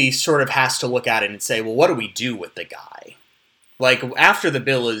movie sort of has to look at it and say, well, what do we do with the guy? After the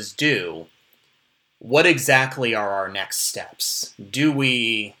bill is due, what exactly are our next steps? Do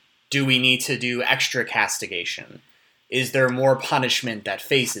we need to do extra castigation? Is there more punishment that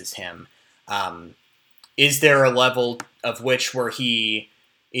faces him? Is there a level of which where he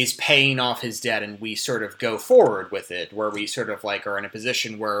is paying off his debt and we sort of go forward with it, where we sort of are in a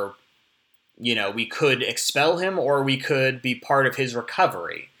position where, we could expel him or we could be part of his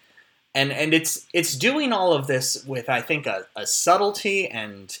recovery? And it's doing all of this with, I think, a subtlety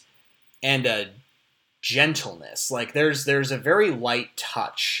and a gentleness. There's a very light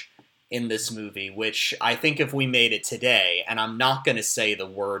touch in this movie, which I think if we made it today, and I'm not going to say the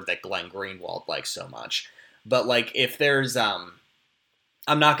word that Glenn Greenwald likes so much, but if there's I'm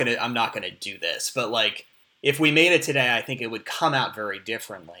not going to do this, but if we made it today, I think it would come out very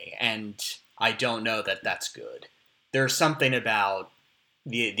differently, and I don't know that that's good. There's something about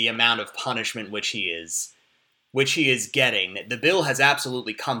the amount of punishment which he is getting. The bill has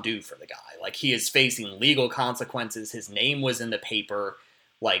absolutely come due for the guy. He is facing legal consequences. His name was in the paper.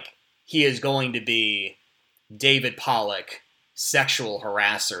 He is going to be David Pollock, sexual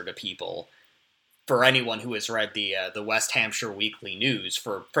harasser to people, for anyone who has read the West Hampshire Weekly News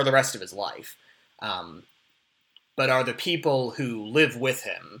for the rest of his life. But are the people who live with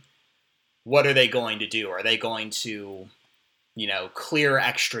him, what are they going to do? Are they going to, clear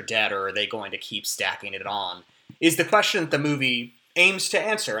extra debt, or are they going to keep stacking it on? Is the question that the movie aims to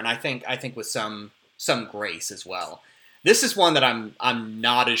answer, and I think with some grace as well. This is one that I'm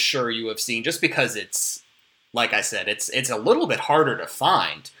not as sure you have seen, just because it's, like I said, it's a little bit harder to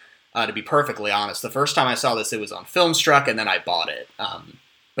find, to be perfectly honest. The first time I saw this, it was on Filmstruck, and then I bought it.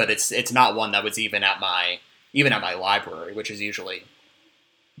 But it's not one that was even at my library, which is usually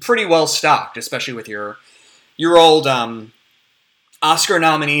pretty well stocked, especially with your old Oscar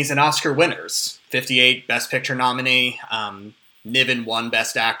nominees and Oscar winners. 58 Best Picture nominee. Niven won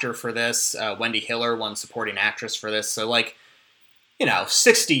Best Actor for this. Wendy Hiller won Supporting Actress for this. So,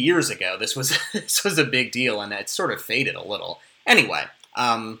 60 years ago, this was a big deal, and it's sort of faded a little. Anyway,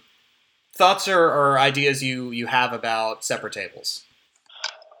 thoughts or ideas you have about Separate Tables?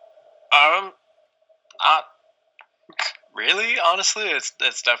 Not really. Honestly,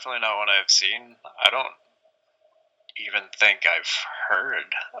 it's definitely not one I've seen. I don't even think I've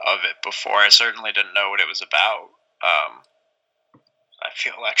heard of it before. I certainly didn't know what it was about. I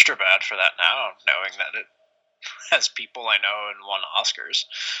feel extra bad for that now, knowing that it has people I know and won Oscars.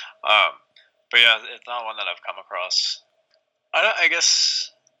 But yeah, it's not one that I've come across. I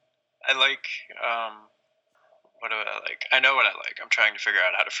guess I like, what do I like? I know what I like. I'm trying to figure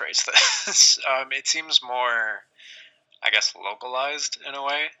out how to phrase this. It seems more, I guess, localized in a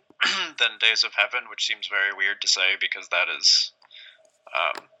way than Days of Heaven, which seems very weird to say because that is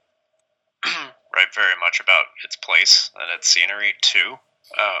right, very much about its place and its scenery too.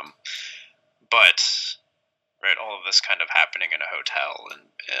 but right, all of this kind of happening in a hotel,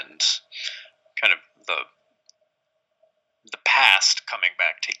 and kind of the past coming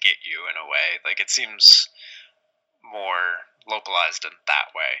back to get you in a way. Like, it seems more localized in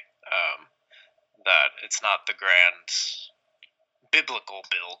that way. That it's not the grand biblical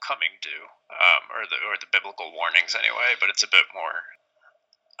Bill coming due, or the biblical warnings anyway, but it's a bit more,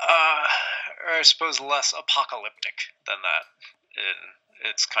 or I suppose less apocalyptic than that in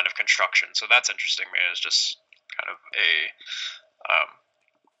its kind of construction. So that's interesting to me. It's just kind of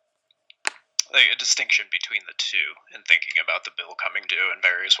like a distinction between the two in thinking about the bill coming due in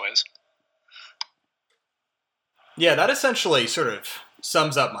various ways. Yeah, that essentially sort of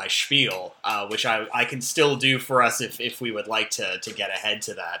sums up my spiel, which I can still do for us if we would like to get ahead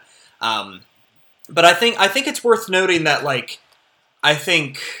to that. But I think it's worth noting that, like, I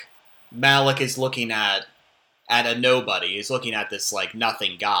think Malick is looking at a nobody. He's looking at this, like,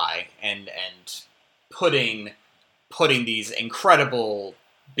 nothing guy and putting these incredible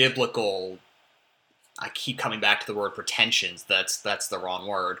biblical, I keep coming back to the word pretensions. That's the wrong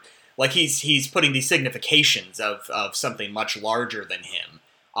word. Like, he's putting these significations of something much larger than him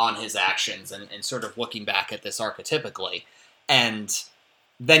on his actions and sort of looking back at this archetypically. And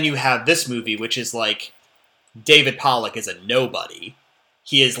then you have this movie, which is like, David Pollock is a nobody.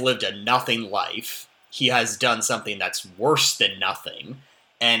 He has lived a nothing life. He has done something that's worse than nothing.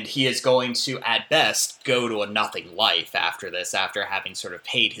 And he is going to, at best, go to a nothing life after this, after having sort of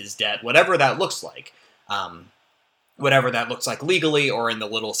paid his debt, whatever that looks like. Whatever that looks like legally, or in the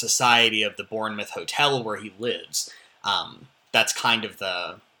little society of the Bournemouth Hotel where he lives. That's kind of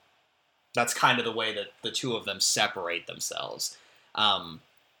the way that the two of them separate themselves. I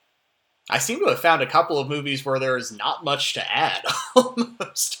seem to have found a couple of movies where there is not much to add.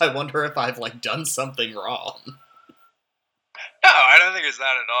 Almost, I wonder if I've done something wrong. No, I don't think it's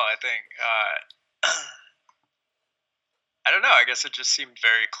that at all. I think I don't know. I guess it just seemed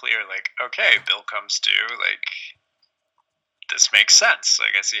very clear. Like, okay, Bill comes due. Like, this makes sense.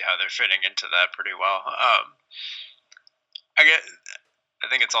 Like, I see how they're fitting into that pretty well. I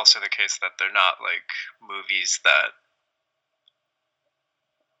think it's also the case that they're not like movies that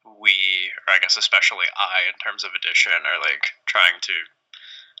we, or I guess especially I, in terms of edition, are like trying to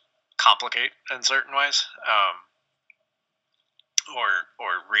complicate in certain ways, or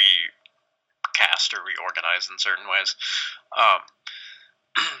recast or reorganize in certain ways.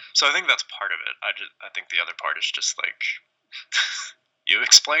 So I think that's part of it. I think the other part is just like, you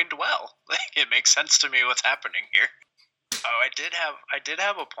explained well. Like, it makes sense to me what's happening here. Oh, I did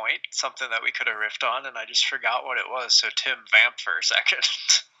have a point, something that we could have riffed on, and I just forgot what it was. So Tim, vamp for a second.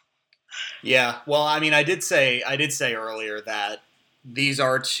 Yeah, well, I mean, I did say earlier that these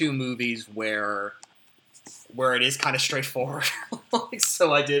are two movies where it is kind of straightforward.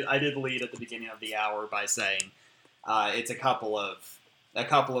 So I did lead at the beginning of the hour by saying it's a couple of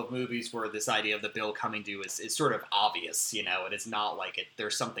movies where this idea of the bill coming due is sort of obvious, you know. It is not like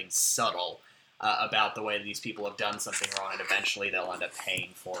there's something subtle about the way these people have done something wrong, and eventually they'll end up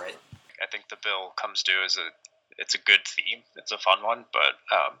paying for it. I think the bill comes due it's a good theme. It's a fun one, but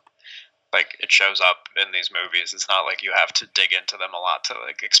like, it shows up in these movies. It's not like you have to dig into them a lot to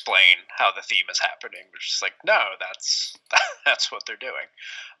like explain how the theme is happening. It's just like, no, that's what they're doing.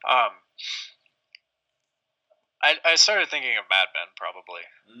 I started thinking of Mad Men, probably.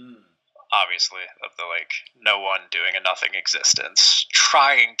 Obviously, of the like no one doing a nothing existence,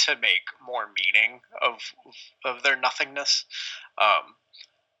 trying to make more meaning of their nothingness.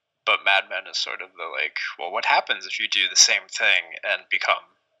 But Mad Men is sort of the like, well, what happens if you do the same thing and become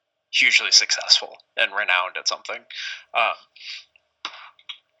hugely successful and renowned at something? But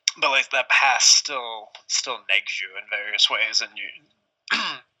like, that past still negs you in various ways, and you,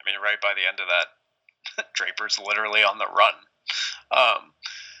 I mean, right by the end of that, Draper's literally on the run.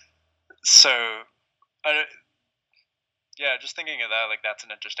 So, just thinking of that, like, that's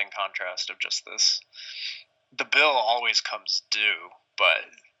an interesting contrast of just this. The bill always comes due, but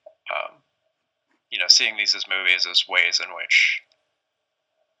seeing these as movies as ways in which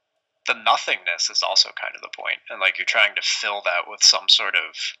the nothingness is also kind of the point, and like, you're trying to fill that with some sort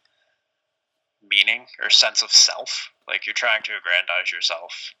of meaning or sense of self. Like, you're trying to aggrandize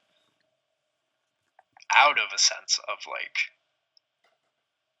yourself out of a sense of like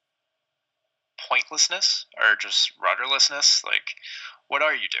pointlessness or just rudderlessness. Like, what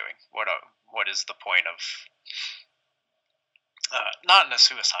are you doing? What is the point of, not in a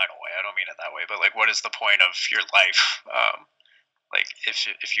suicidal way, I don't mean it that way, but like, what is the point of your life? Like,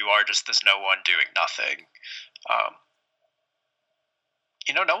 if you are just this no one doing nothing,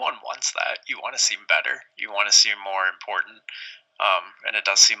 no one wants that. You want to seem better. You want to seem more important. And it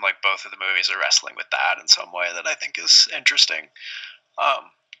does seem like both of the movies are wrestling with that in some way that I think is interesting.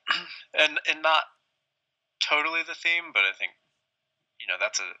 And not totally the theme, but I think,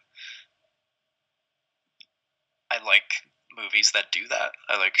 I like movies that do that.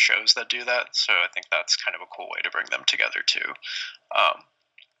 I like shows that do that. So I think that's kind of a cool way to bring them together too.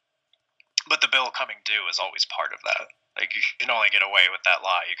 But the bill coming due is always part of that. Like, you can only get away with that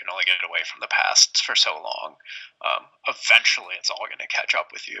lie. You can only get away from the past for so long. Eventually, it's all going to catch up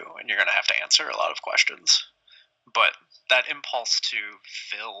with you, and you're going to have to answer a lot of questions. But that impulse to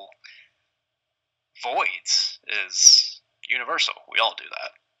fill voids is universal. We all do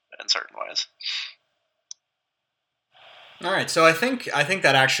that in certain ways. All right, so I think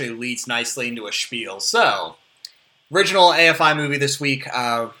that actually leads nicely into a spiel. So, original AFI movie this week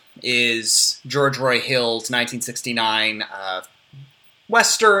is George Roy Hill's 1969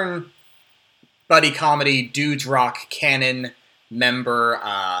 Western buddy comedy, Dudes Rock Canon member,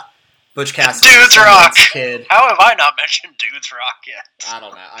 Butch Cassidy. Dudes Rock! Kid. How have I not mentioned Dudes Rock yet? I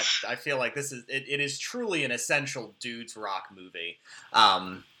don't know. I feel like it is truly an essential Dudes Rock movie.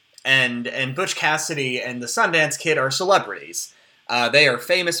 And Butch Cassidy and the Sundance Kid are celebrities. They are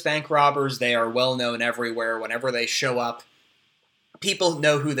famous bank robbers. They are well known everywhere. Whenever they show up, people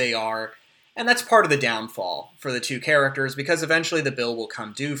know who they are. And that's part of the downfall for the two characters, because eventually the bill will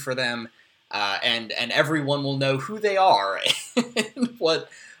come due for them, and everyone will know who they are and what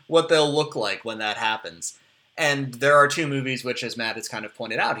they'll look like when that happens. And there are two movies which, as Matt has kind of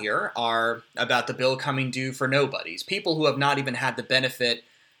pointed out here, are about the bill coming due for nobodies. People who have not even had the benefit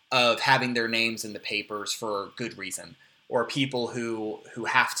of having their names in the papers for good reason, or people who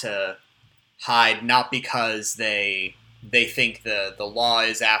have to hide not because they think the law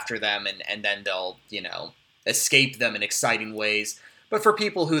is after them and then they'll, escape them in exciting ways, but for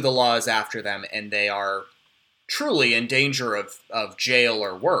people who the law is after them and they are truly in danger of jail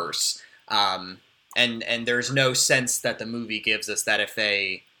or worse. And there's no sense that the movie gives us that if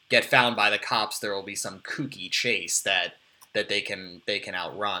they get found by the cops, there will be some kooky chase that they can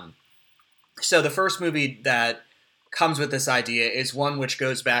outrun. So the first movie that comes with this idea is one which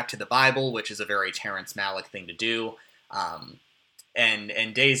goes back to the Bible, which is a very Terrence Malick thing to do.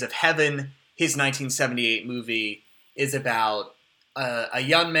 And Days of Heaven, his 1978 movie, is about a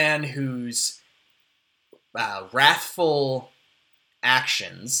young man whose wrathful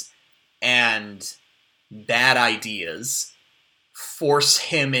actions and bad ideas force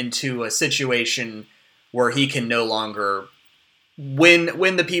him into a situation where he can no longer win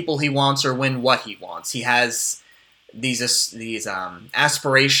the people he wants or win what he wants. He has these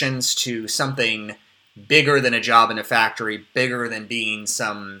aspirations to something bigger than a job in a factory, bigger than being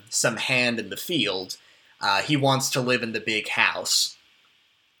some hand in the field. He wants to live in the big house.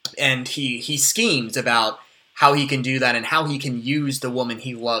 And he schemes about how he can do that and how he can use the woman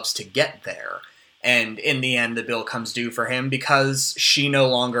he loves to get there. And in the end, the bill comes due for him because she no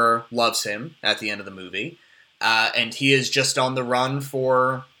longer loves him at the end of the movie. And he is just on the run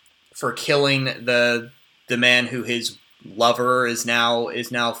for killing the man who his lover is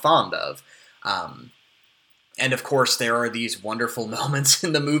now fond of. And of course, there are these wonderful moments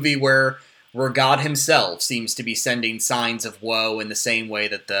in the movie where God himself seems to be sending signs of woe in the same way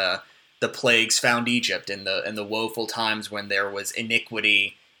that the plagues found Egypt in the woeful times when there was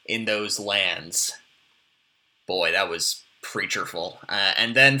iniquity in those lands. Boy, that was preacherful.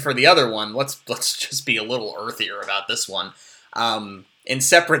 And then for the other one, let's just be a little earthier about this one. In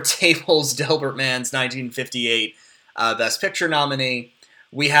Separate Tables, Delbert Mann's 1958 Best Picture nominee,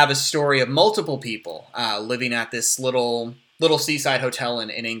 we have a story of multiple people living at this little seaside hotel in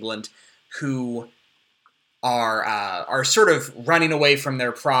England who are sort of running away from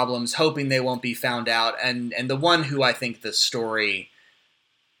their problems, hoping they won't be found out. And the one who I think the story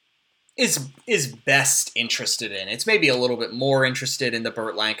is best interested in. It's maybe a little bit more interested in the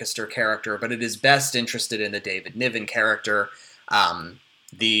Burt Lancaster character, but it is best interested in the David Niven character,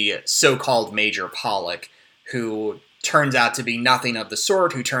 the so-called Major Pollock, who turns out to be nothing of the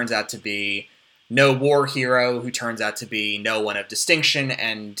sort, who turns out to be no war hero, who turns out to be no one of distinction,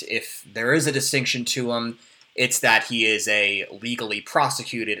 and if there is a distinction to him, it's that he is a legally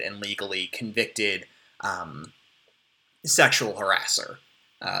prosecuted and legally convicted sexual harasser.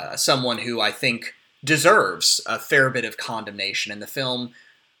 Someone who I think deserves a fair bit of condemnation, and the film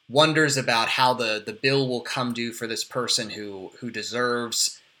wonders about how the bill will come due for this person who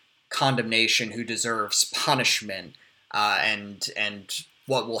deserves condemnation, who deserves punishment, and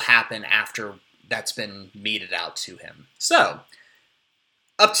what will happen after that's been meted out to him. So,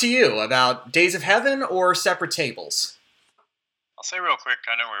 up to you about Days of Heaven or Separate Tables. I'll say real quick,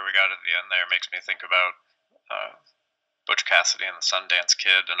 kind of where we got at the end there makes me think about Butch Cassidy and the Sundance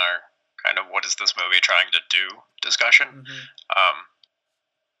Kid in our kind of what is this movie trying to do discussion.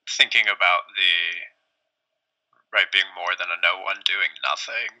 Thinking about being more than a no one doing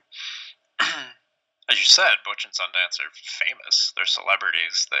nothing. As you said, Butch and Sundance are famous. They're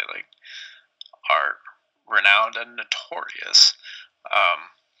celebrities. They are renowned and notorious.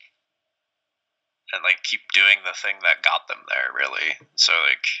 And keep doing the thing that got them there, really. So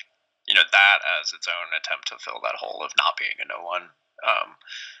that as its own attempt to fill that hole of not being a no one.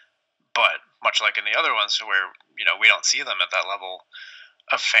 But much like in the other ones where, we don't see them at that level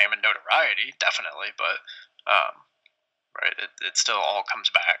of fame and notoriety, definitely, but right, it still all comes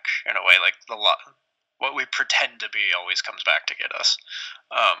back in a way, what we pretend to be always comes back to get us.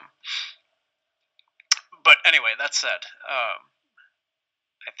 But anyway, that said,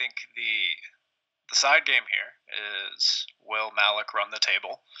 I think the side game here is, will Malick run the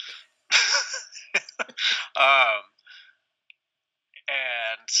table?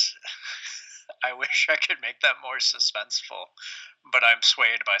 And I wish I could make that more suspenseful, but I'm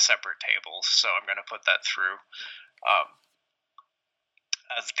swayed by Separate Tables, so I'm going to put that through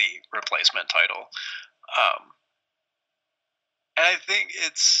as the replacement title. And I think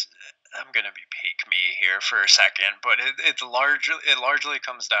I'm going to be peak me here for a second, but it largely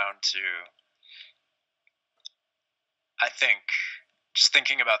comes down to, I think, just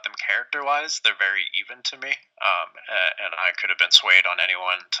thinking about them character-wise, they're very even to me, and I could have been swayed on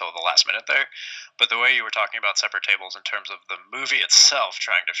anyone until the last minute there. But the way you were talking about Separate Tables in terms of the movie itself,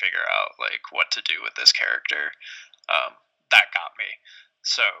 trying to figure out what to do with this character, that got me.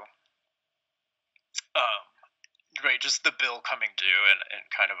 So, right, just the bill coming due and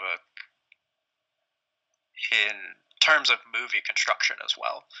kind of in terms of movie construction as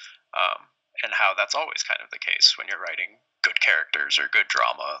well, and how that's always kind of the case when you're writing good characters or good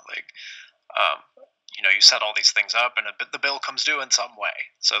drama. You set all these things up and the bill comes due in some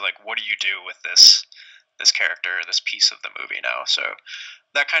way. So what do you do with this character, this piece of the movie now? So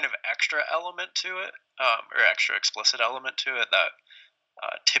that kind of extra element to it, or extra explicit element to it, that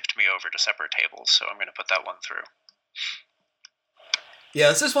tipped me over to Separate Tables. So I'm going to put that one through. Yeah,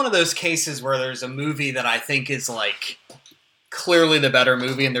 this is one of those cases where there's a movie that I think is clearly the better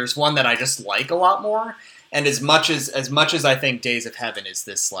movie, and there's one that I just like a lot more. And as much as I think Days of Heaven is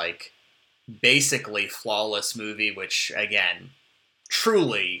this basically flawless movie, which again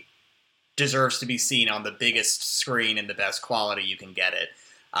truly deserves to be seen on the biggest screen and the best quality you can get it.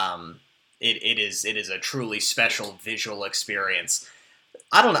 It is a truly special visual experience.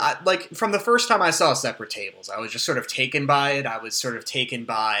 I don't know, from the first time I saw Separate Tables, I was just sort of taken by it. I was sort of taken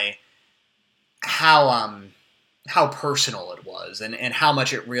by how personal it was and how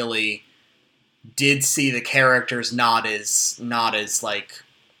much it really did see the characters not as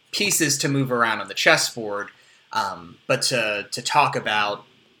pieces to move around on the chessboard, but to talk about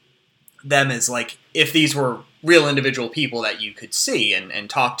them as if these were real individual people that you could see and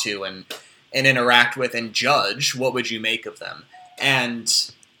talk to and interact with and judge, what would you make of them? And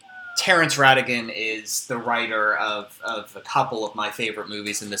Terrence Rattigan is the writer of a couple of my favorite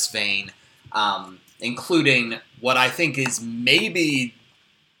movies in this vein, including what I think is maybe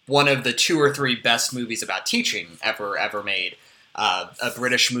one of the 2 or 3 best movies about teaching ever made. A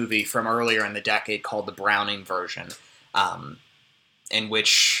British movie from earlier in the decade called The Browning Version, in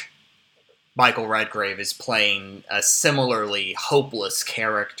which Michael Redgrave is playing a similarly hopeless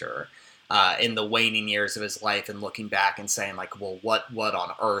character in the waning years of his life and looking back and saying, well, what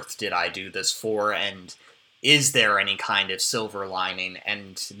on earth did I do this for? And is there any kind of silver lining?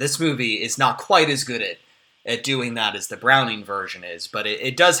 And this movie is not quite as good at doing that as the Browning version is, but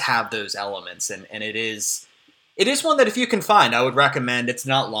it does have those elements, and it is one that if you can find, I would recommend. It's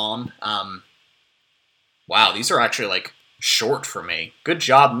not long. Wow, these are actually short for me. Good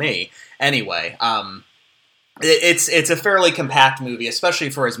job, me. Anyway, it's a fairly compact movie,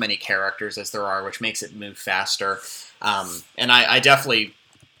 especially for as many characters as there are, which makes it move faster. And I definitely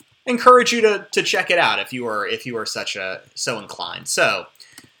encourage you to check it out if you are so inclined. So.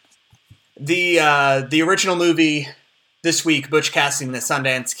 The original movie this week, Butch Cassidy and the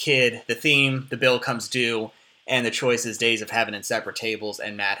Sundance Kid, the theme, the bill comes due, and the choice is Days of Heaven and Separate Tables,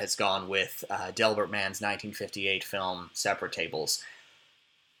 and Matt has gone with Delbert Mann's 1958 film, Separate Tables.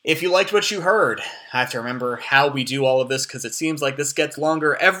 If you liked what you heard, I have to remember how we do all of this, because it seems like this gets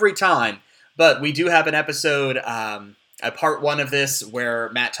longer every time, but we do have an episode, a part 1 of this,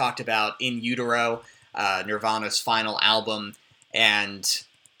 where Matt talked about In Utero, Nirvana's final album, and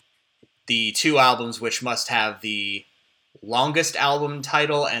the 2 albums which must have the longest album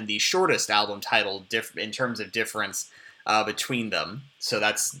title and the shortest album title in terms of difference between them. So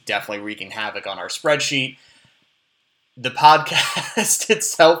that's definitely wreaking havoc on our spreadsheet. the podcast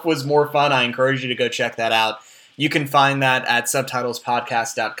itself was more fun. I encourage you to go check that out. You can find that at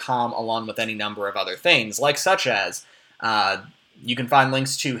subtitlespodcast.com along with any number of other things, like such as you can find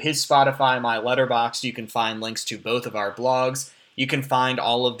links to his Spotify, my Letterboxd. You can find links to both of our blogs. You can find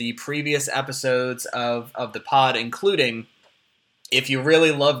all of the previous episodes of the pod, including, if you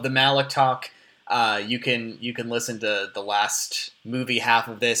really love the Malick talk, you can listen to the last movie half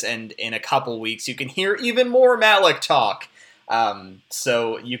of this, and in a couple weeks you can hear even more Malick talk.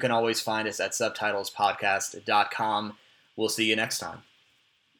 So you can always find us at subtitlespodcast.com. We'll see you next time.